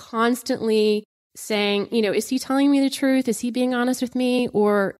 you're constantly saying, is he telling me the truth? Is he being honest with me?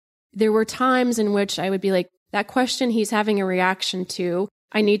 Or there were times in which I would be like, that question he's having a reaction to,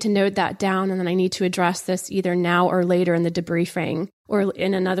 I need to note that down, and then I need to address this either now or later in the debriefing or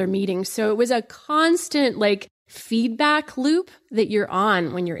in another meeting. So it was a constant feedback loop that you're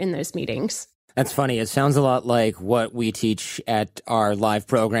on when you're in those meetings. That's funny. It sounds a lot like what we teach at our live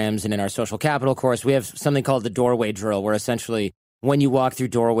programs and in our social capital course. We have something called the doorway drill, where essentially when you walk through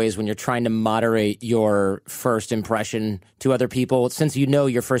doorways, when you're trying to moderate your first impression to other people, since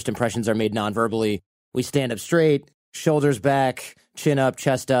your first impressions are made non-verbally, We stand up straight, shoulders back, chin up,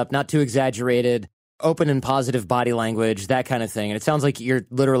 chest up, not too exaggerated, open and positive body language, that kind of thing. And it sounds like you're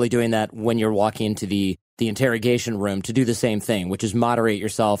literally doing that when you're walking into the interrogation room to do the same thing, which is moderate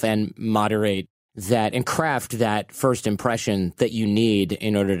yourself and moderate that and craft that first impression that you need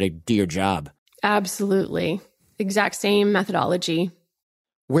in order to do your job. Absolutely. Exact same methodology.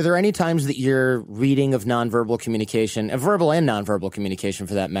 Were there any times that your reading of nonverbal communication, verbal and nonverbal communication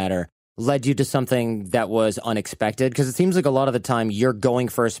for that matter, led you to something that was unexpected? Because it seems like a lot of the time you're going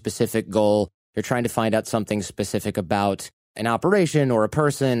for a specific goal. You're trying to find out something specific about an operation or a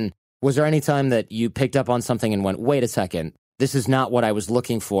person. Was there any time that you picked up on something and went, wait a second, this is not what I was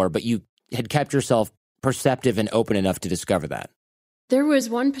looking for, but you had kept yourself perceptive and open enough to discover that? There was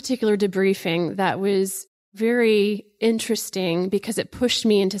one particular debriefing that was very interesting because it pushed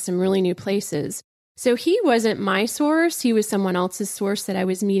me into some really new places. So he wasn't my source. He was someone else's source that I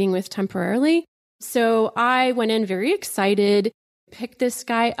was meeting with temporarily. So I went in very excited, picked this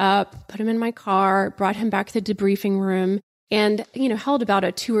guy up, put him in my car, brought him back to the debriefing room, and, held about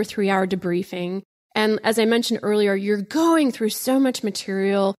a 2 or 3 hour debriefing. And as I mentioned earlier, you're going through so much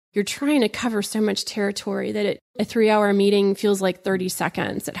material. You're trying to cover so much territory that a 3 hour meeting feels like 30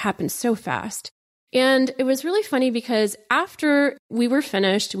 seconds. It happens so fast. And it was really funny because after we were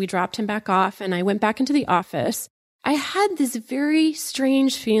finished, we dropped him back off and I went back into the office. I had this very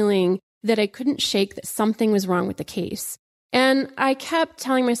strange feeling that I couldn't shake that something was wrong with the case. And I kept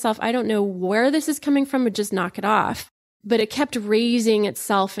telling myself, I don't know where this is coming from, but just knock it off. But it kept raising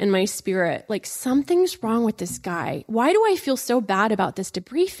itself in my spirit, like something's wrong with this guy. Why do I feel so bad about this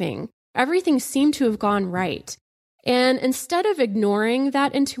debriefing? Everything seemed to have gone right. And instead of ignoring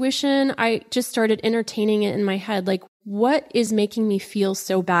that intuition, I just started entertaining it in my head, like, what is making me feel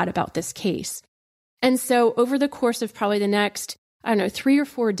so bad about this case? And so over the course of probably the next, 3 or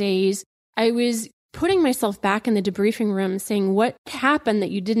 4 days, I was putting myself back in the debriefing room saying, what happened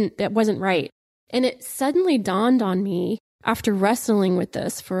that wasn't right? And it suddenly dawned on me after wrestling with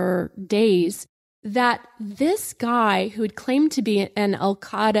this for days that this guy who had claimed to be an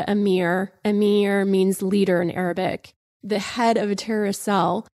al-Qaeda emir means leader in Arabic, the head of a terrorist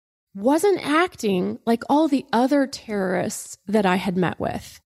cell, wasn't acting like all the other terrorists that I had met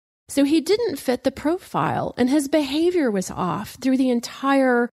with. So he didn't fit the profile and his behavior was off through the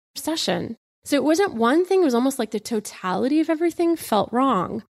entire session. So it wasn't one thing, it was almost like the totality of everything felt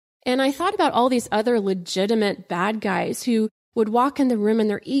wrong. And I thought about all these other legitimate bad guys who would walk in the room and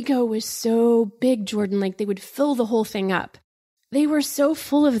their ego was so big, Jordan, like they would fill the whole thing up. They were so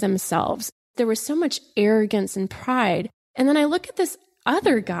full of themselves. There was so much arrogance and pride. And then I look at this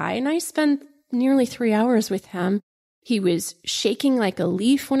other guy and I spent nearly 3 hours with him. He was shaking like a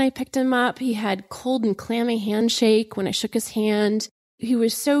leaf when I picked him up. He had cold and clammy handshake when I shook his hand. He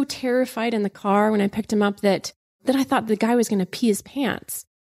was so terrified in the car when I picked him up that I thought the guy was going to pee his pants.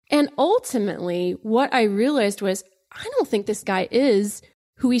 And ultimately, what I realized was, I don't think this guy is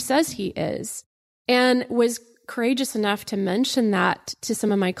who he says he is. And was courageous enough to mention that to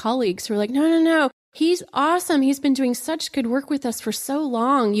some of my colleagues who were like, no, he's awesome. He's been doing such good work with us for so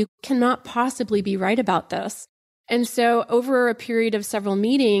long. You cannot possibly be right about this. And so over a period of several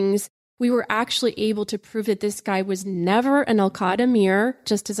meetings, we were actually able to prove that this guy was never an al-Qaeda emir,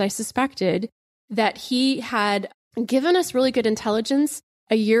 just as I suspected, that he had given us really good intelligence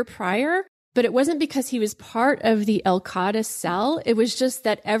a year prior, but it wasn't because he was part of the al-Qaeda cell. It was just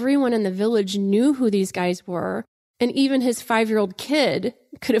that everyone in the village knew who these guys were. And even his 5-year-old kid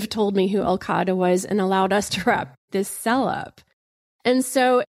could have told me who al-Qaeda was and allowed us to wrap this cell up. And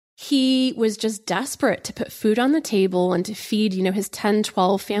so he was just desperate to put food on the table and to feed, his 10,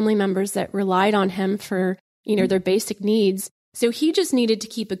 12 family members that relied on him for, their basic needs. So he just needed to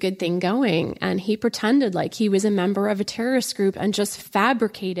keep a good thing going. And he pretended like he was a member of a terrorist group and just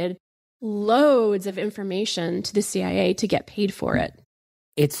fabricated loads of information to the CIA to get paid for it.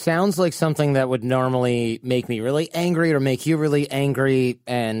 It sounds like something that would normally make me really angry or make you really angry.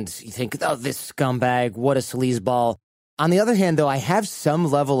 And you think, oh, this scumbag, what a sleazeball. On the other hand, though, I have some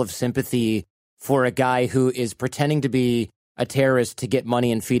level of sympathy for a guy who is pretending to be a terrorist to get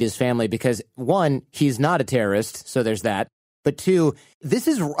money and feed his family because, one, he's not a terrorist, so there's that. But two, this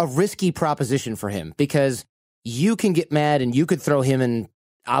is a risky proposition for him because you can get mad and you could throw him in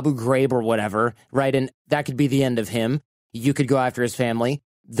Abu Ghraib or whatever, right? And that could be the end of him. You could go after his family.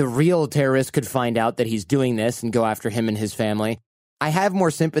 The real terrorist could find out that he's doing this and go after him and his family. I have more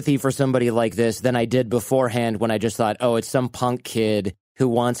sympathy for somebody like this than I did beforehand when I just thought, oh, it's some punk kid who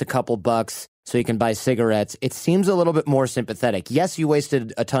wants a couple bucks so he can buy cigarettes. It seems a little bit more sympathetic. Yes, you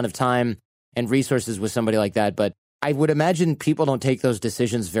wasted a ton of time and resources with somebody like that, but I would imagine people don't take those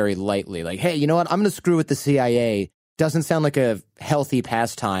decisions very lightly. Like, hey, you know what? I'm going to screw with the CIA. Doesn't sound like a healthy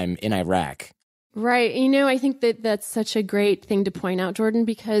pastime in Iraq. Right. I think that that's such a great thing to point out, Jordan,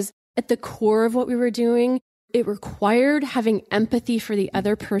 because at the core of what we were doing, it required having empathy for the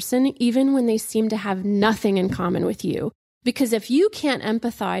other person, even when they seem to have nothing in common with you. Because if you can't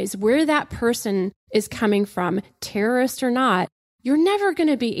empathize where that person is coming from, terrorist or not, you're never going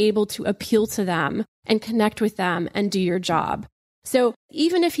to be able to appeal to them and connect with them and do your job. So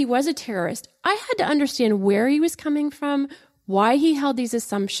even if he was a terrorist, I had to understand where he was coming from, why he held these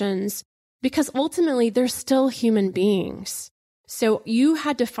assumptions, because ultimately they're still human beings. So you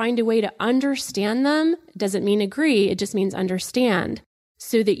had to find a way to understand them. It doesn't mean agree, it just means understand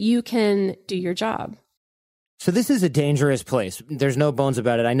so that you can do your job. So this is a dangerous place. There's no bones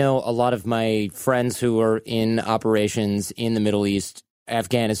about it. I know a lot of my friends who are in operations in the Middle East,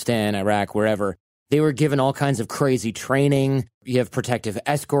 Afghanistan, Iraq, wherever. They were given all kinds of crazy training. You have protective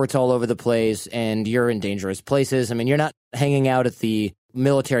escorts all over the place, and you're in dangerous places. I mean, you're not hanging out at the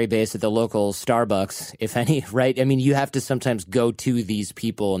military base at the local Starbucks, if any, right? I mean, you have to sometimes go to these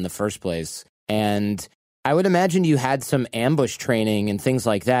people in the first place. And I would imagine you had some ambush training and things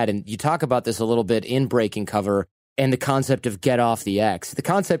like that. And you talk about this a little bit in Breaking Cover and the concept of get off the X. The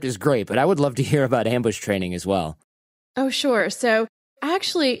concept is great, but I would love to hear about ambush training as well. Oh, sure. So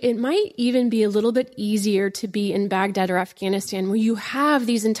actually, it might even be a little bit easier to be in Baghdad or Afghanistan where you have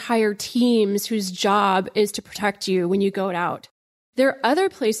these entire teams whose job is to protect you when you go out. There are other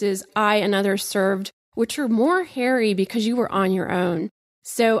places I and others served which are more hairy because you were on your own.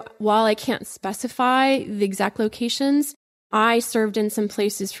 So while I can't specify the exact locations, I served in some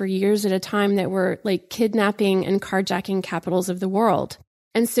places for years at a time that were like kidnapping and carjacking capitals of the world.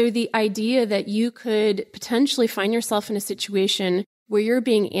 And so the idea that you could potentially find yourself in a situation where you're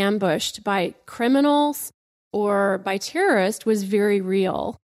being ambushed by criminals or by terrorists was very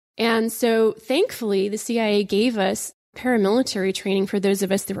real. And so thankfully, the CIA gave us paramilitary training for those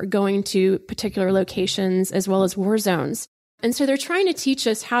of us that were going to particular locations as well as war zones. And so they're trying to teach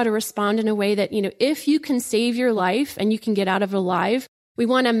us how to respond in a way that, if you can save your life and you can get out of it alive, we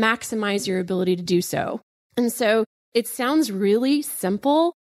want to maximize your ability to do so. And so it sounds really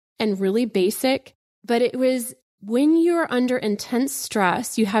simple and really basic, but it was when you're under intense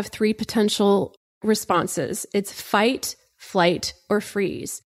stress, you have three potential responses. It's fight, flight, or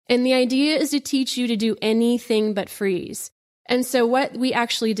freeze. And the idea is to teach you to do anything but freeze. And so what we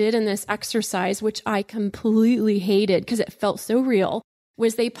actually did in this exercise, which I completely hated because it felt so real,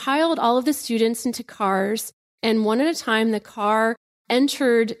 was they piled all of the students into cars, and one at a time, the car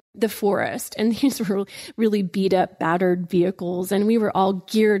entered the forest. And these were really beat up, battered vehicles. And we were all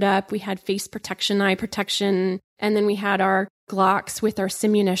geared up. We had face protection, eye protection. And then we had our Glocks with our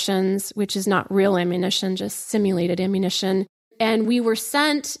simunitions, which is not real ammunition, just simulated ammunition. And we were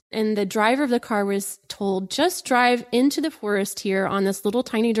sent, and the driver of the car was told, just drive into the forest here on this little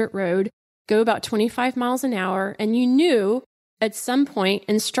tiny dirt road, go about 25 miles an hour. And you knew at some point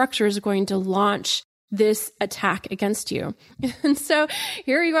instructors are going to launch this attack against you. And so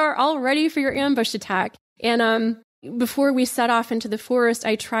here you are all ready for your ambush attack. And before we set off into the forest,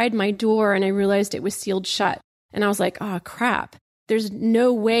 I tried my door and I realized it was sealed shut. And I was like, oh, crap. There's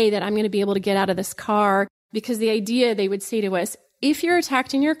no way that I'm going to be able to get out of this car. Because the idea they would say to us, if you're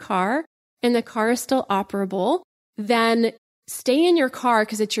attacked in your car and the car is still operable, then stay in your car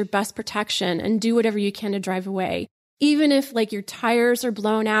because it's your best protection and do whatever you can to drive away. Even if your tires are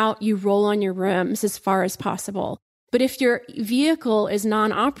blown out, you roll on your rims as far as possible. But if your vehicle is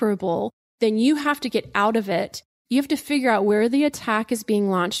non-operable, then you have to get out of it. You have to figure out where the attack is being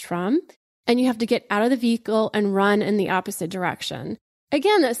launched from, and you have to get out of the vehicle and run in the opposite direction.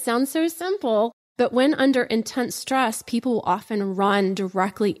 Again, that sounds so simple. But when under intense stress, people will often run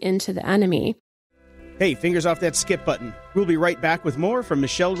directly into the enemy. Hey, fingers off that skip button. We'll be right back with more from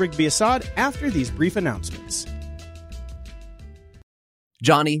Michele Rigby Assad after these brief announcements.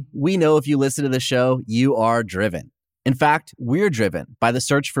 Johnny, we know if you listen to the show, you are driven. In fact, we're driven by the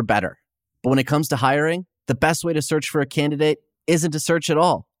search for better. But when it comes to hiring, the best way to search for a candidate isn't to search at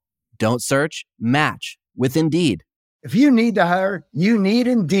all. Don't search, match with Indeed. If you need to hire, you need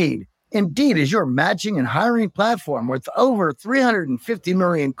Indeed. Indeed is your matching and hiring platform with over 350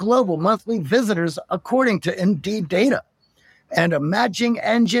 million global monthly visitors, according to Indeed data, and a matching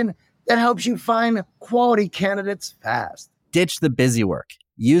engine that helps you find quality candidates fast. Ditch the busy work.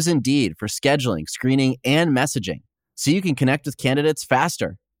 Use Indeed for scheduling, screening, and messaging so you can connect with candidates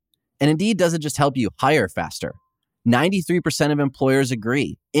faster. And Indeed doesn't just help you hire faster. 93% of employers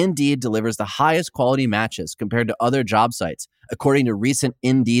agree Indeed delivers the highest quality matches compared to other job sites, according to recent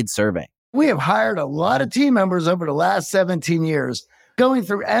Indeed survey. We have hired a lot of team members over the last 17 years. Going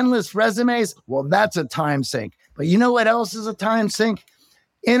through endless resumes, well, that's a time sink. But you know what else is a time sink?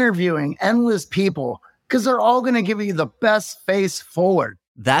 Interviewing endless people, because they're all going to give you the best face forward.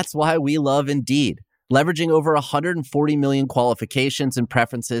 That's why we love Indeed, leveraging over 140 million qualifications and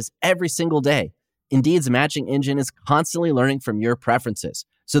preferences every single day. Indeed's matching engine is constantly learning from your preferences.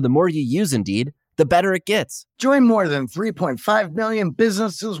 So the more you use Indeed, the better it gets. Join more than 3.5 million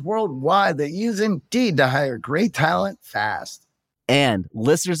businesses worldwide that use Indeed to hire great talent fast. And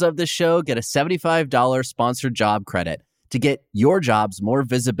listeners of this show get a $75 sponsored job credit to get your jobs more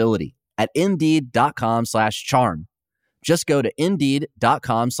visibility at Indeed.com/charm. Just go to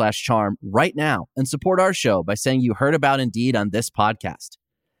Indeed.com/charm right now and support our show by saying you heard about Indeed on this podcast.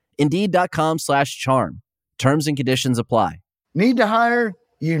 Indeed.com/charm. Terms and conditions apply. Need to hire?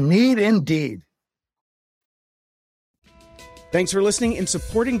 You need Indeed. Thanks for listening and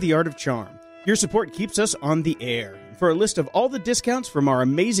supporting The Art of Charm. Your support keeps us on the air. For a list of all the discounts from our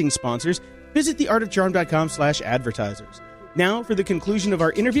amazing sponsors, visit theartofcharm.com/advertisers. Now for the conclusion of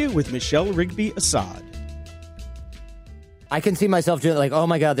our interview with Michele Rigby Assad. I can see myself doing like, oh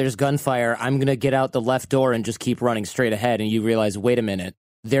my God, there's gunfire. I'm going to get out the left door and just keep running straight ahead. And you realize, wait a minute,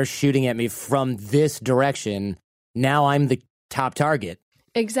 they're shooting at me from this direction. Now I'm the top target.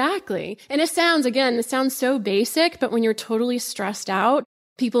 Exactly. And it sounds so basic, but when you're totally stressed out,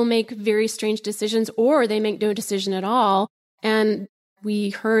 people make very strange decisions or they make no decision at all. And we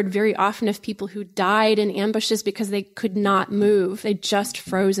heard very often of people who died in ambushes because they could not move. They just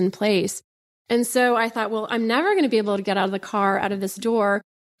froze in place. And so I thought, well, I'm never going to be able to get out of the car, out of this door.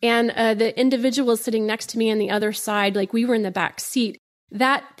 And the individual sitting next to me on the other side, like we were in the back seat,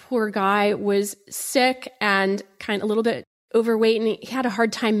 that poor guy was sick and kind of a little bit overweight and he had a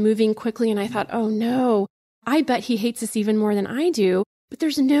hard time moving quickly. And I thought, oh no, I bet he hates us even more than I do. But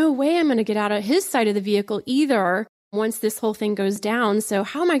there's no way I'm going to get out of his side of the vehicle either once this whole thing goes down. So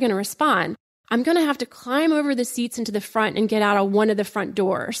how am I going to respond? I'm going to have to climb over the seats into the front and get out of one of the front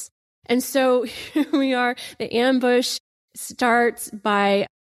doors. And so here we are. The ambush starts by,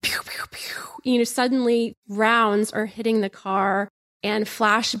 pew, pew, pew. Suddenly rounds are hitting the car and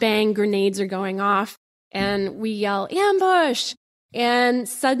flashbang grenades are going off. And we yell, ambush! And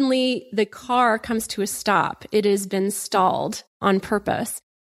suddenly the car comes to a stop. It has been stalled on purpose.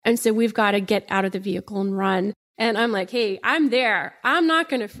 And so we've got to get out of the vehicle and run. And I'm like, hey, I'm there. I'm not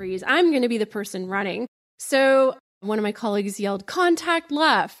going to freeze. I'm going to be the person running. So one of my colleagues yelled, contact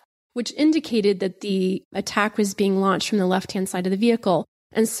left, which indicated that the attack was being launched from the left-hand side of the vehicle.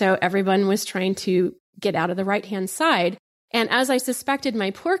 And so everyone was trying to get out of the right-hand side. And as I suspected,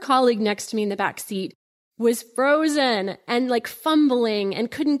 my poor colleague next to me in the back seat was frozen and like fumbling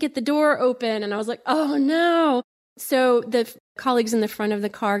and couldn't get the door open. And I was like, oh no. So the colleagues in the front of the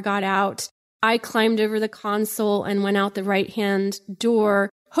car got out. I climbed over the console and went out the right-hand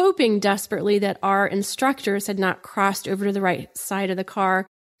door, hoping desperately that our instructors had not crossed over to the right side of the car.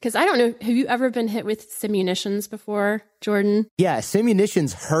 Because I don't know, have you ever been hit with simunitions before, Jordan? Yeah,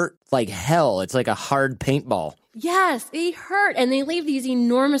 simunitions hurt like hell. It's like a hard paintball. Yes, they hurt. And they leave these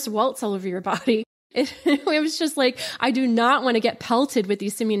enormous welts all over your body. It was just like, I do not want to get pelted with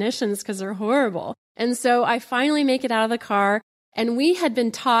these simunitions because they're horrible. And so I finally make it out of the car. And we had been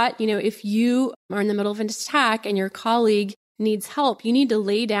taught, if you are in the middle of an attack and your colleague needs help, you need to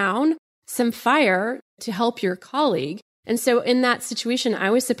lay down some fire to help your colleague. And so in that situation,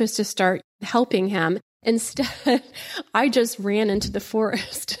 I was supposed to start helping him. Instead, I just ran into the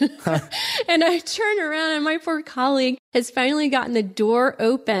forest and I turned around and my poor colleague has finally gotten the door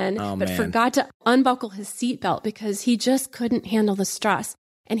open, but forgot to unbuckle his seatbelt because he just couldn't handle the stress.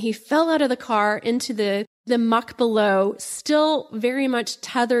 And he fell out of the car into the muck below, still very much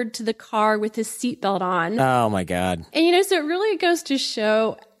tethered to the car with his seatbelt on. Oh my God. And so it really goes to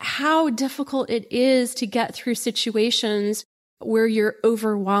show how difficult it is to get through situations where you're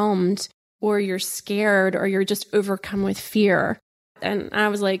overwhelmed or you're scared, or you're just overcome with fear. And I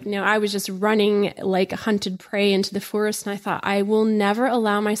was like, I was just running like a hunted prey into the forest. And I thought, I will never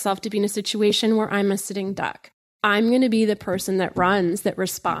allow myself to be in a situation where I'm a sitting duck. I'm going to be the person that runs, that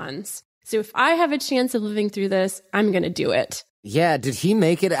responds. So if I have a chance of living through this, I'm going to do it. Yeah. Did he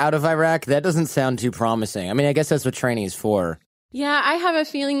make it out of Iraq? That doesn't sound too promising. I mean, I guess that's what training is for. Yeah, I have a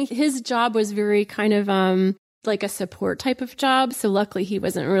feeling his job was very kind of like a support type of job. So luckily he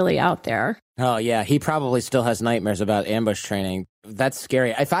wasn't really out there. Oh, yeah. He probably still has nightmares about ambush training. That's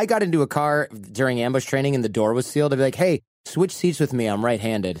scary. If I got into a car during ambush training and the door was sealed, I'd be like, hey, switch seats with me. I'm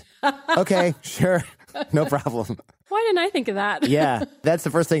right-handed. Okay, sure. No problem. Why didn't I think of that? Yeah, that's the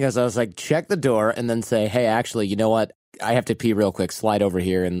first thing I was like, check the door and then say, hey, actually, you know what? I have to pee real quick. Slide over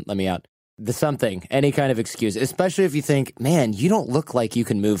here and let me out. something, any kind of excuse, especially if you think, man, you don't look like you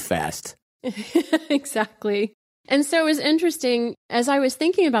can move fast. Exactly. And so it was interesting, as I was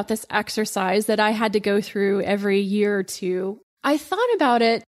thinking about this exercise that I had to go through every year or two, I thought about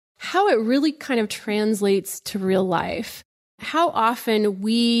it, how it really kind of translates to real life. How often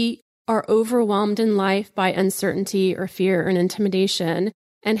we are overwhelmed in life by uncertainty or fear and intimidation,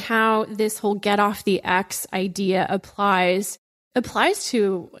 and how this whole get off the X idea applies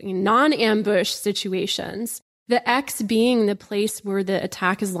to non-ambush situations. The X being the place where the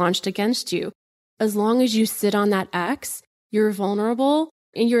attack is launched against you. As long as you sit on that X, you're vulnerable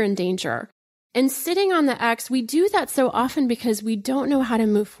and you're in danger. And sitting on the X, we do that so often because we don't know how to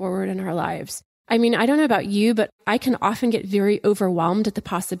move forward in our lives. I mean, I don't know about you, but I can often get very overwhelmed at the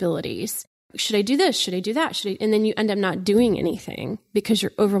possibilities. Should I do this? Should I do that? And then you end up not doing anything because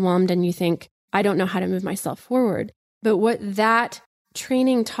you're overwhelmed and you think, I don't know how to move myself forward. But what that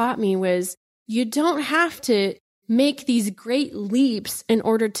training taught me was you don't have to make these great leaps in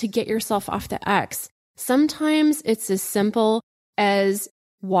order to get yourself off the X. Sometimes it's as simple as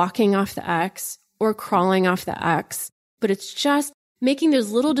walking off the X or crawling off the X, but it's just making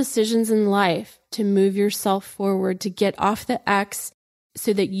those little decisions in life to move yourself forward, to get off the X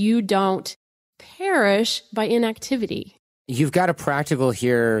so that you don't perish by inactivity. You've got a practical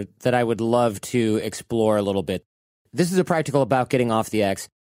here that I would love to explore a little bit. This is a practical about getting off the X.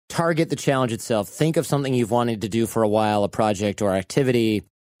 Target the challenge itself. Think of something you've wanted to do for a while, a project or activity,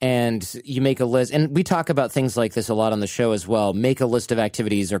 and you make a list. And we talk about things like this a lot on the show as well. Make a list of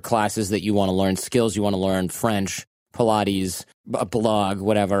activities or classes that you want to learn, skills you want to learn, French, Pilates, a blog,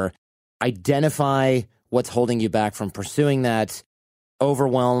 whatever. Identify what's holding you back from pursuing that.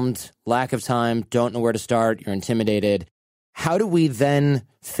 Overwhelmed, lack of time, don't know where to start, you're intimidated. How do we then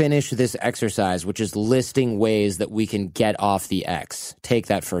finish this exercise, which is listing ways that we can get off the X? Take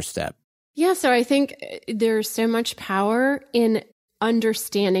that first step. Yeah, so I think there's so much power in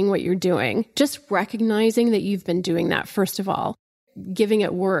understanding what you're doing. Just recognizing that you've been doing that, first of all, giving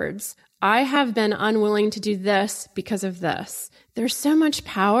it words. I have been unwilling to do this because of this. There's so much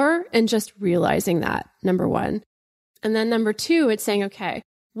power in just realizing that, number one. And then number two, it's saying, okay,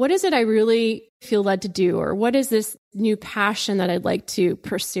 what is it I really feel led to do? Or what is this new passion that I'd like to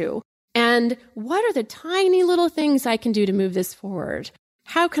pursue? And what are the tiny little things I can do to move this forward?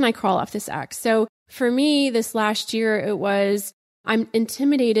 How can I crawl off this X? So for me, this last year, it was, I'm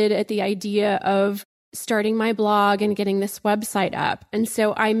intimidated at the idea of starting my blog and getting this website up. And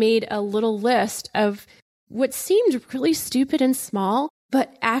so I made a little list of what seemed really stupid and small,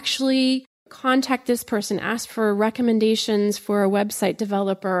 but actually contact this person, ask for recommendations for a website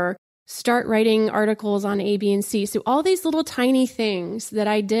developer, start writing articles on A, B, and C. So all these little tiny things that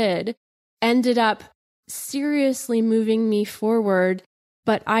I did ended up seriously moving me forward,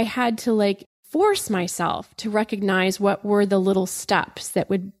 but I had to force myself to recognize what were the little steps that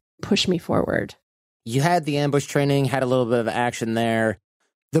would push me forward. You had the ambush training, had a little bit of action there.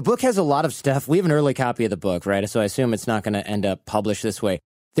 The book has a lot of stuff. We have an early copy of the book, right? So I assume it's not going to end up published this way.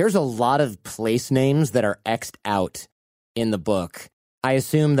 There's a lot of place names that are X'd out in the book. I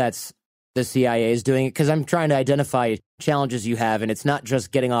assume that's the CIA is doing it because I'm trying to identify challenges you have, and it's not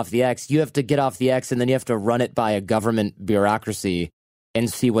just getting off the X. You have to get off the X, and then you have to run it by a government bureaucracy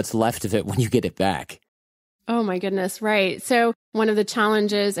and see what's left of it when you get it back. Oh my goodness, right. So one of the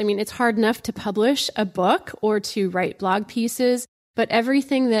challenges, it's hard enough to publish a book or to write blog pieces, but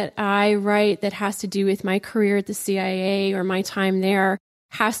everything that I write that has to do with my career at the CIA or my time there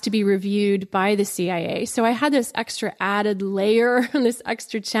has to be reviewed by the CIA. So I had this extra added layer, this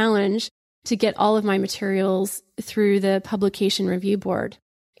extra challenge to get all of my materials through the publication review board.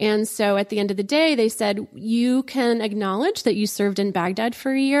 And so at the end of the day, they said, you can acknowledge that you served in Baghdad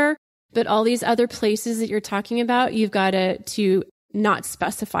for a year, but all these other places that you're talking about, you've got to not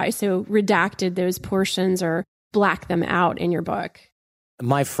specify. So redacted those portions or black them out in your book.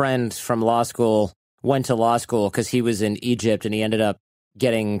 My friend from law school went to law school because he was in Egypt and he ended up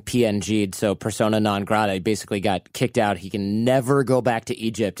getting PNG'd, so persona non grata. He basically got kicked out. He can never go back to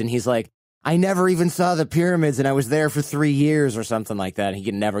Egypt. And he's like, I never even saw the pyramids and I was there for 3 years or something like that. He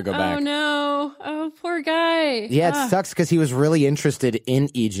can never go back. Oh, no. Oh, poor guy. Yeah, it sucks because he was really interested in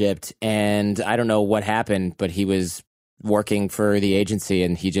Egypt and I don't know what happened, but he was working for the agency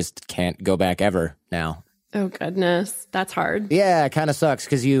and he just can't go back ever now. Oh, goodness. That's hard. Yeah, it kind of sucks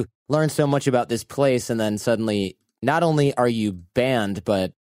because you learn so much about this place and then suddenly not only are you banned,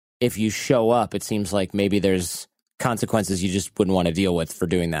 but if you show up, it seems like maybe there's consequences you just wouldn't want to deal with for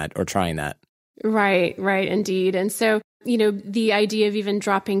doing that or trying that. Right, indeed. And so, the idea of even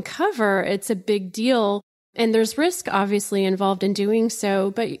dropping cover, it's a big deal And there's risk obviously involved in doing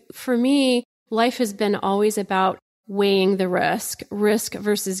so. But for me, life has been always about weighing the risk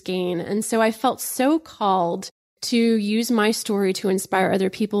versus gain. And so I felt so called to use my story to inspire other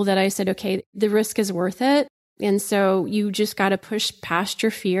people that I said, okay, the risk is worth it. And so you just got to push past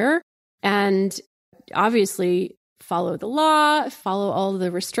your fear and obviously follow the law, follow all the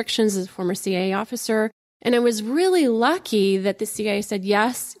restrictions as a former CIA officer. And I was really lucky that the CIA said,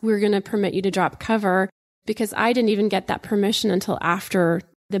 yes, we're going to permit you to drop cover, because I didn't even get that permission until after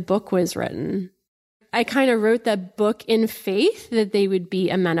the book was written. I kind of wrote that book in faith that they would be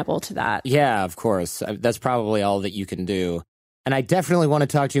amenable to that. Yeah, of course. That's probably all that you can do. And I definitely want to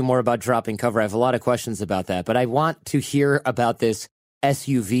talk to you more about dropping cover. I have a lot of questions about that, but I want to hear about this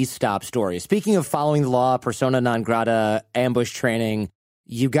SUV stop story. Speaking of following the law, persona non grata, ambush training,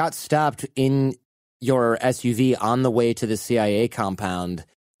 you got stopped in your SUV on the way to the CIA compound.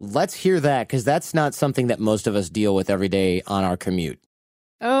 Let's hear that, because that's not something that most of us deal with every day on our commute.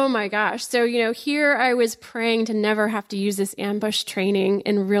 Oh my gosh. So, here I was praying to never have to use this ambush training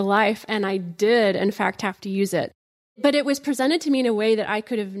in real life. And I did, in fact, have to use it. But it was presented to me in a way that I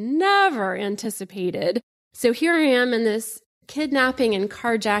could have never anticipated. So here I am in this kidnapping and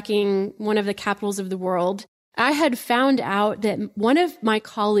carjacking, one of the capitals of the world. I had found out that one of my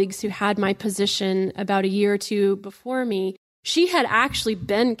colleagues who had my position about a year or two before me, she had actually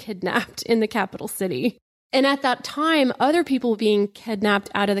been kidnapped in the capital city. And at that time, other people being kidnapped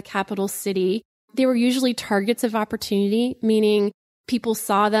out of the capital city, they were usually targets of opportunity, meaning people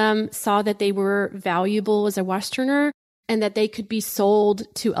saw that they were valuable as a Westerner and that they could be sold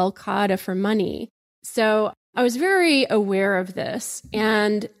to Al-Qaeda for money. So I was very aware of this,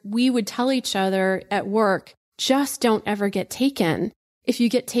 and we would tell each other at work, just don't ever get taken. If you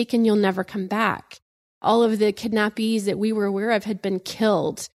get taken, you'll never come back. All of the kidnappees that we were aware of had been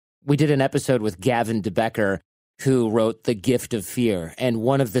killed. We did an episode with Gavin DeBecker, who wrote The Gift of Fear. And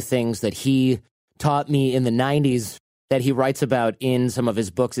one of the things that he taught me in the 90s that he writes about in some of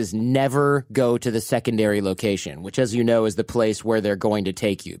his books is never go to the secondary location, which, as you know, is the place where they're going to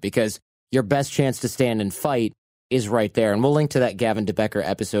take you, because your best chance to stand and fight is right there. And we'll link to that Gavin DeBecker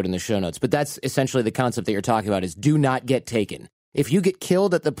episode in the show notes. But that's essentially the concept that you're talking about, is do not get taken. If you get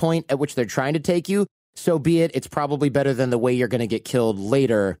killed at the point at which they're trying to take you, so be it. It's probably better than the way you're going to get killed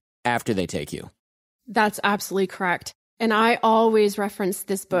later after they take you. That's absolutely correct. And I always reference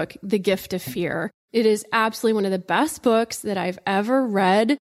this book, The Gift of Fear. It is absolutely one of the best books that I've ever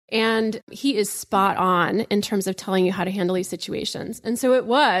read. And he is spot on in terms of telling you how to handle these situations. And so it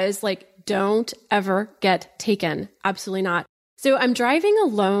was like, don't ever get taken. Absolutely not. So I'm driving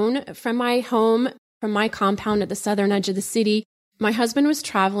alone from my home, from my compound at the southern edge of the city. My husband was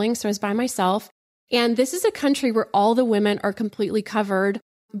traveling, so I was by myself. And this is a country where all the women are completely covered,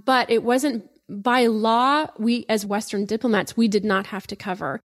 but it wasn't by law. We, as Western diplomats, we did not have to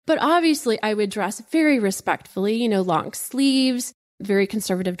cover. But obviously I would dress very respectfully, long sleeves, very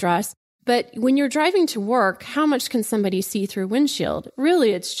conservative dress. But when you're driving to work, how much can somebody see through a windshield?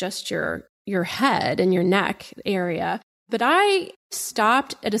 Really, it's just your head and your neck area. But I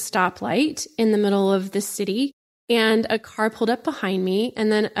stopped at a stoplight in the middle of the city, and a car pulled up behind me,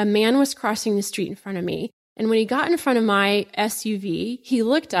 and then a man was crossing the street in front of me. And when he got in front of my SUV, he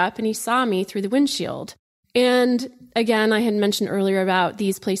looked up and he saw me through the windshield. And again, I had mentioned earlier about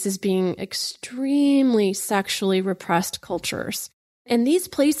these places being extremely sexually repressed cultures. And these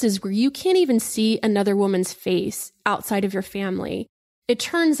places where you can't even see another woman's face outside of your family, it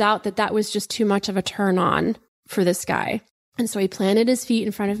turns out that that was just too much of a turn on for this guy. And so he planted his feet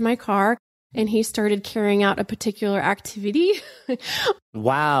in front of my car and he started carrying out a particular activity.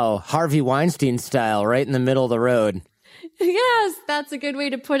 Wow. Harvey Weinstein style, right in the middle of the road. Yes, that's a good way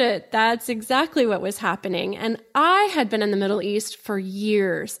to put it. That's exactly what was happening. And I had been in the Middle East for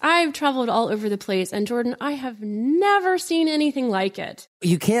years. I've traveled all over the place. And Jordan, I have never seen anything like it.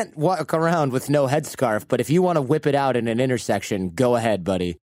 You can't walk around with no headscarf, but if you want to whip it out in an intersection, go ahead,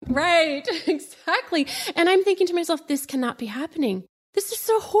 buddy. Right, exactly. And I'm thinking to myself, this cannot be happening. This is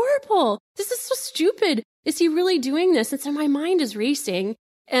so horrible. This is so stupid. Is he really doing this? And so my mind is racing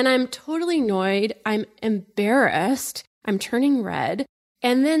and I'm totally annoyed. I'm embarrassed. I'm turning red.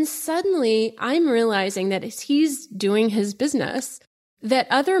 And then suddenly I'm realizing that as he's doing his business, that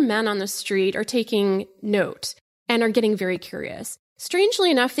other men on the street are taking note and are getting very curious.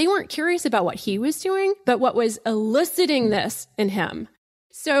 Strangely enough, they weren't curious about what he was doing, but what was eliciting this in him.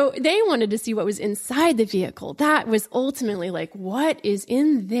 So they wanted to see what was inside the vehicle. That was ultimately like, what is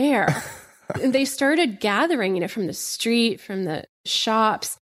in there? And they started gathering, from the street, from the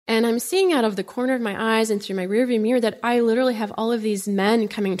shops. And I'm seeing out of the corner of my eyes and through my rearview mirror that I literally have all of these men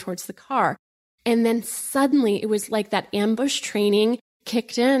coming towards the car. And then suddenly it was like that ambush training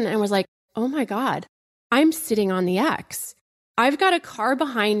kicked in and was like, oh my God, I'm sitting on the X. I've got a car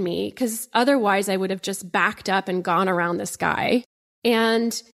behind me because otherwise I would have just backed up and gone around this guy.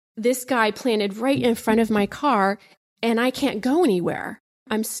 And this guy planted right in front of my car and I can't go anywhere.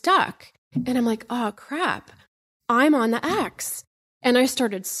 I'm stuck. And I'm like, oh crap, I'm on the X. And I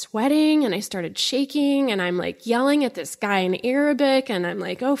started sweating and I started shaking and I'm like yelling at this guy in Arabic. And I'm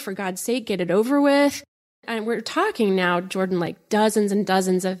like, oh, for God's sake, get it over with. And we're talking now, Jordan, like dozens and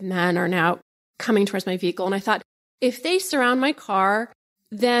dozens of men are now coming towards my vehicle. And I thought, if they surround my car,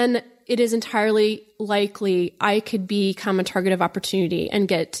 then it is entirely likely I could become a target of opportunity and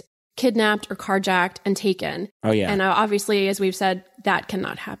get kidnapped or carjacked and taken. Oh, yeah. And obviously, as we've said, that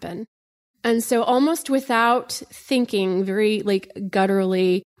cannot happen. And so almost without thinking, very like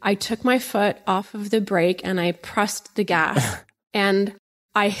gutturally, I took my foot off of the brake and I pressed the gas and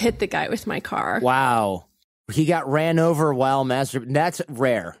I hit the guy with my car. Wow. He got ran over while masturbating. That's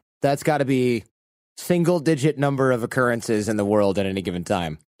rare. That's got to be single-digit number of occurrences in the world at any given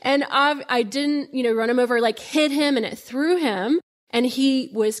time. And I didn't, run him over, like hit him and it threw him. And he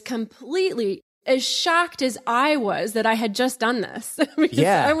was completely as shocked as I was that I had just done this. Because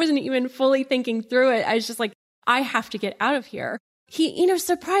yeah. I wasn't even fully thinking through it. I was just like, I have to get out of here. He,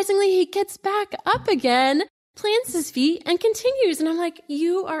 surprisingly, he gets back up again, plants his feet and continues. And I'm like,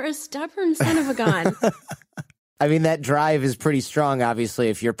 you are a stubborn son of a gun. I mean, that drive is pretty strong, obviously,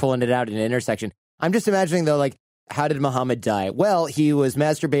 if you're pulling it out in an intersection. I'm just imagining, though, like, how did Muhammad die? Well, he was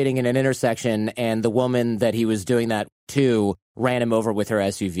masturbating in an intersection, and the woman that he was doing that to ran him over with her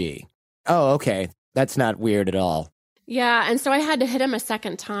SUV. Oh, okay. That's not weird at all. Yeah, and so I had to hit him a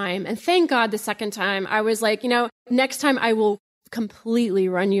second time. And thank God the second time, I was like, next time I will completely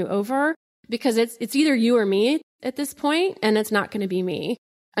run you over because it's either you or me at this point, and it's not going to be me.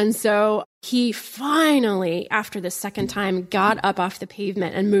 And so he finally, after the second time, got up off the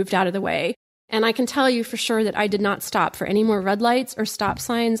pavement and moved out of the way. And I can tell you for sure that I did not stop for any more red lights or stop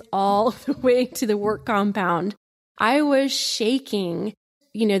signs all the way to the work compound. I was shaking,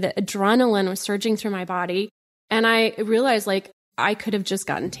 the adrenaline was surging through my body. And I realized like I could have just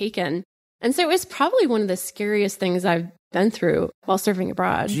gotten taken. And so it was probably one of the scariest things I've been through while serving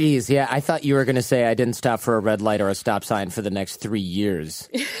abroad. Jeez, yeah. I thought you were going to say I didn't stop for a red light or a stop sign for the next 3 years.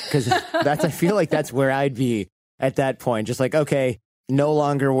 Because I feel like that's where I'd be at that point. Just like, okay, no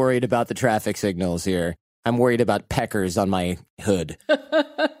longer worried about the traffic signals here. I'm worried about peckers on my hood.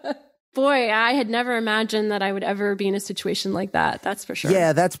 Boy, I had never imagined that I would ever be in a situation like that. That's for sure.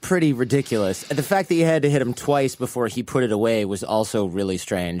 Yeah, that's pretty ridiculous. The fact that you had to hit him twice before he put it away was also really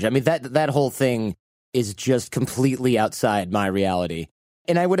strange. I mean, that whole thing is just completely outside my reality.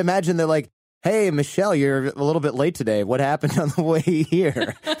 And I would imagine they're like, hey, Michele, you're a little bit late today. What happened on the way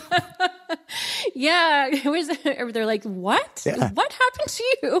here? Yeah, they're like, what? Yeah. What happened to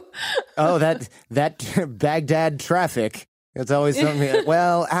you? Oh, that Baghdad traffic. It's always something.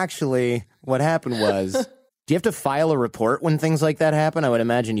 Well, actually, what happened was, do you have to file a report when things like that happen? I would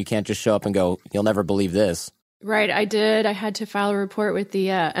imagine you can't just show up and go, you'll never believe this. Right, I did. I had to file a report with the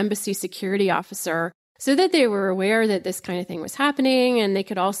embassy security officer so that they were aware that this kind of thing was happening. And they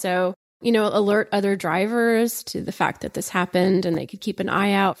could also, alert other drivers to the fact that this happened and they could keep an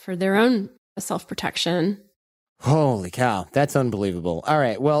eye out for their own self-protection. Holy cow. That's unbelievable. All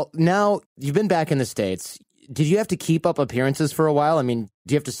right. Well, now you've been back in the States. Did you have to keep up appearances for a while? I mean,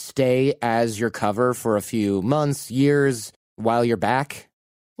 do you have to stay as your cover for a few months, years while you're back?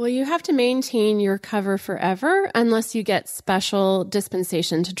 Well, you have to maintain your cover forever unless you get special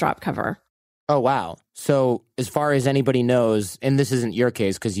dispensation to drop cover. Oh, wow. So as far as anybody knows, and this isn't your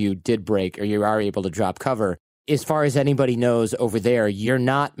case because you did break or you are able to drop cover, as far as anybody knows over there, you're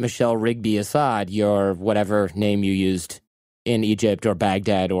not Michele Rigby Assad, you're whatever name you used in Egypt or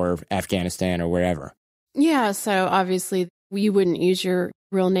Baghdad or Afghanistan or wherever. Yeah, so obviously you wouldn't use your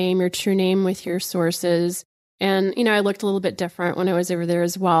real name, your true name with your sources. And, I looked a little bit different when I was over there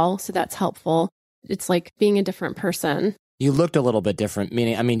as well, so that's helpful. It's like being a different person. You looked a little bit different,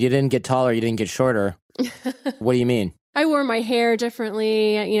 meaning, you didn't get taller, you didn't get shorter. What do you mean? I wore my hair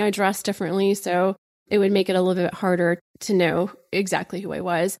differently, I dressed differently, so it would make it a little bit harder to know exactly who I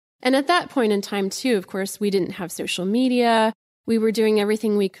was. And at that point in time, too, of course, we didn't have social media. We were doing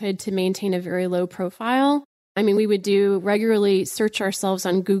everything we could to maintain a very low profile. I mean, we would regularly search ourselves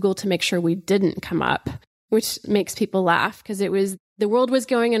on Google to make sure we didn't come up, which makes people laugh because the world was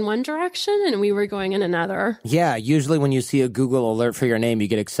going in one direction and we were going in another. Yeah, usually when you see a Google alert for your name, you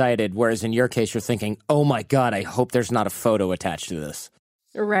get excited. Whereas in your case, you're thinking, oh my God, I hope there's not a photo attached to this.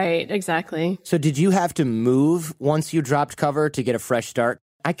 Right, exactly. So did you have to move once you dropped cover to get a fresh start?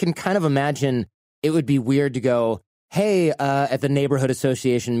 I can kind of imagine it would be weird to go, hey, at the neighborhood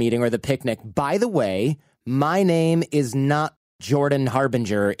association meeting or the picnic, by the way, my name is not Jordan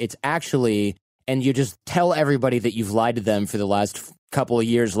Harbinger. It's actually, and you just tell everybody that you've lied to them for the last couple of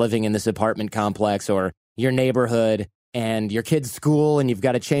years living in this apartment complex or your neighborhood and your kid's school, and you've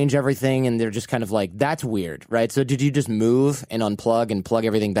got to change everything. And they're just kind of like, that's weird, right? So did you just move and unplug and plug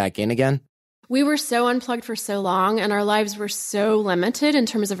everything back in again? We were so unplugged for so long, and our lives were so limited in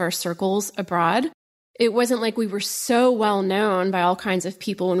terms of our circles abroad. It wasn't like we were so well known by all kinds of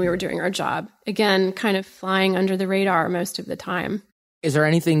people when we were doing our job. Again, kind of flying under the radar most of the time. Is there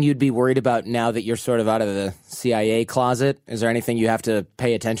anything you'd be worried about now that you're sort of out of the CIA closet? Is there anything you have to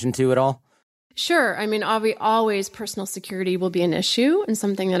pay attention to at all? Sure. I mean, always personal security will be an issue and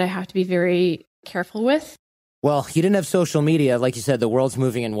something that I have to be very careful with. Well, you didn't have social media. Like you said, the world's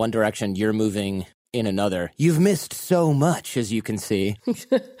moving in one direction. You're moving in another. You've missed so much, as you can see.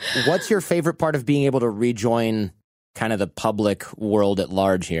 What's your favorite part of being able to rejoin kind of the public world at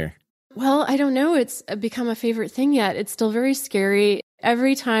large here? Well, I don't know. It's become a favorite thing yet. It's still very scary.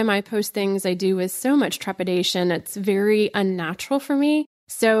 Every time I post things, I do with so much trepidation. It's very unnatural for me.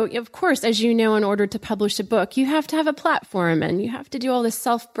 So, of course, as you know, in order to publish a book, you have to have a platform and you have to do all this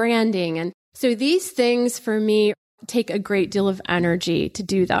self-branding. And so these things for me take a great deal of energy to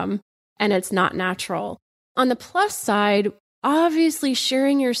do them, and it's not natural. On the plus side, obviously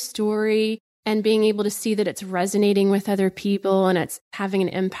sharing your story and being able to see that it's resonating with other people and it's having an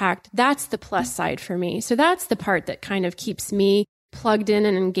impact, that's the plus side for me. So that's the part that kind of keeps me plugged in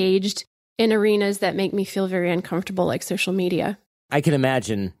and engaged in arenas that make me feel very uncomfortable, like social media. I can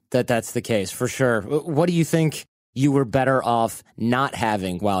imagine that that's the case, for sure. What do you think you were better off not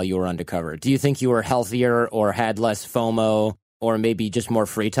having while you were undercover? Do you think you were healthier or had less FOMO or maybe just more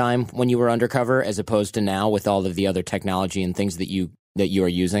free time when you were undercover as opposed to now with all of the other technology and things that you are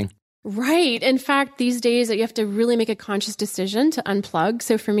using? Right. In fact, these days you have to really make a conscious decision to unplug.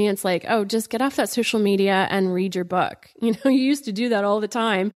 So for me, it's like, oh, just get off that social media and read your book. You know, you used to do that all the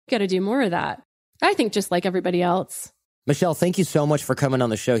time. You got to do more of that. I think just like everybody else. Michele, thank you so much for coming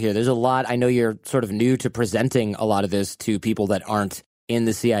on the show here. There's a lot. I know you're sort of new to presenting a lot of this to people that aren't in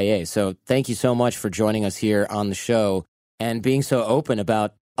the CIA. So thank you so much for joining us here on the show and being so open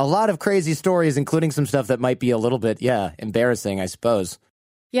about a lot of crazy stories, including some stuff that might be a little bit, embarrassing, I suppose.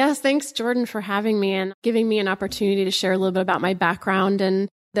 Yes, thanks, Jordan, for having me and giving me an opportunity to share a little bit about my background and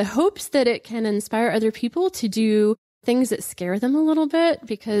the hopes that it can inspire other people to do things that scare them a little bit,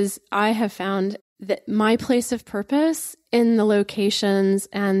 because I have found that my place of purpose in the locations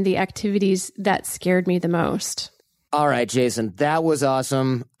and the activities that scared me the most. All right, Jason, that was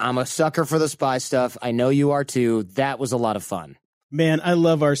awesome. I'm a sucker for the spy stuff. I know you are too. That was a lot of fun. Man, I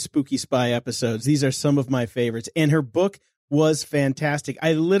love our spooky spy episodes. These are some of my favorites. And her book was fantastic.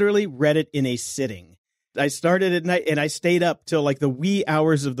 I literally read it in a sitting. I started at night and I stayed up till like the wee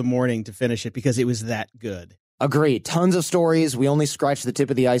hours of the morning to finish it because it was that good. Agreed. Tons of stories. We only scratched the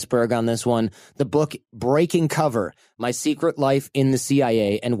tip of the iceberg on this one. The book, Breaking Cover, My Secret Life in the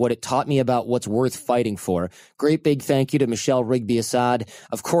CIA and What It Taught Me About What's Worth Fighting For. Great big thank you to Michele Rigby Assad.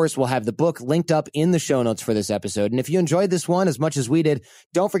 Of course, we'll have the book linked up in the show notes for this episode. And if you enjoyed this one as much as we did,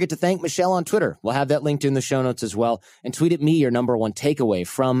 don't forget to thank Michele on Twitter. We'll have that linked in the show notes as well. And tweet at me your number one takeaway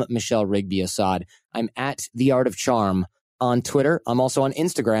from Michele Rigby Assad. I'm at The Art of Charm on Twitter. I'm also on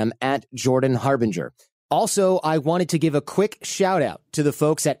Instagram at Jordan Harbinger. Also, I wanted to give a quick shout out to the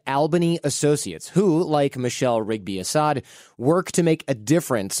folks at Albany Associates who, like Michele Rigby Assad, work to make a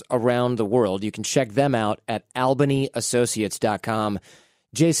difference around the world. You can check them out at albanyassociates.com.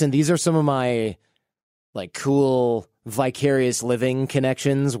 Jason, these are some of my cool vicarious living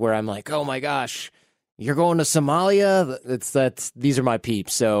connections where I'm like, oh my gosh, you're going to Somalia? These are my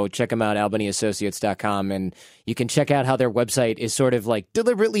peeps. So check them out, albanyassociates.com. And you can check out how their website is sort of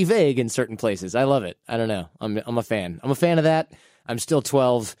deliberately vague in certain places. I love it. I don't know. I'm a fan. I'm a fan of that. I'm still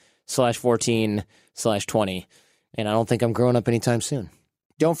 12/14/20. And I don't think I'm growing up anytime soon.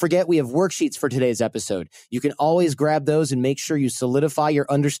 Don't forget, we have worksheets for today's episode. You can always grab those and make sure you solidify your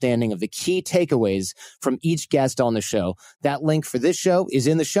understanding of the key takeaways from each guest on the show. That link for this show is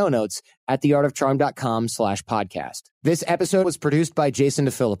in the show notes at theartofcharm.com/podcast. This episode was produced by Jason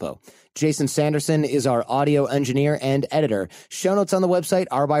DeFilippo. Jason Sanderson is our audio engineer and editor. Show notes on the website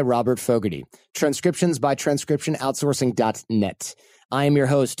are by Robert Fogarty. Transcriptions by transcriptionoutsourcing.net. I am your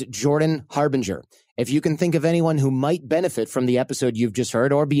host, Jordan Harbinger. If you can think of anyone who might benefit from the episode you've just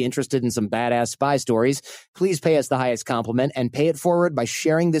heard or be interested in some badass spy stories, please pay us the highest compliment and pay it forward by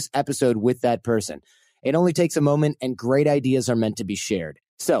sharing this episode with that person. It only takes a moment and great ideas are meant to be shared.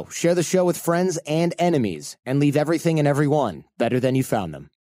 So share the show with friends and enemies and leave everything and everyone better than you found them.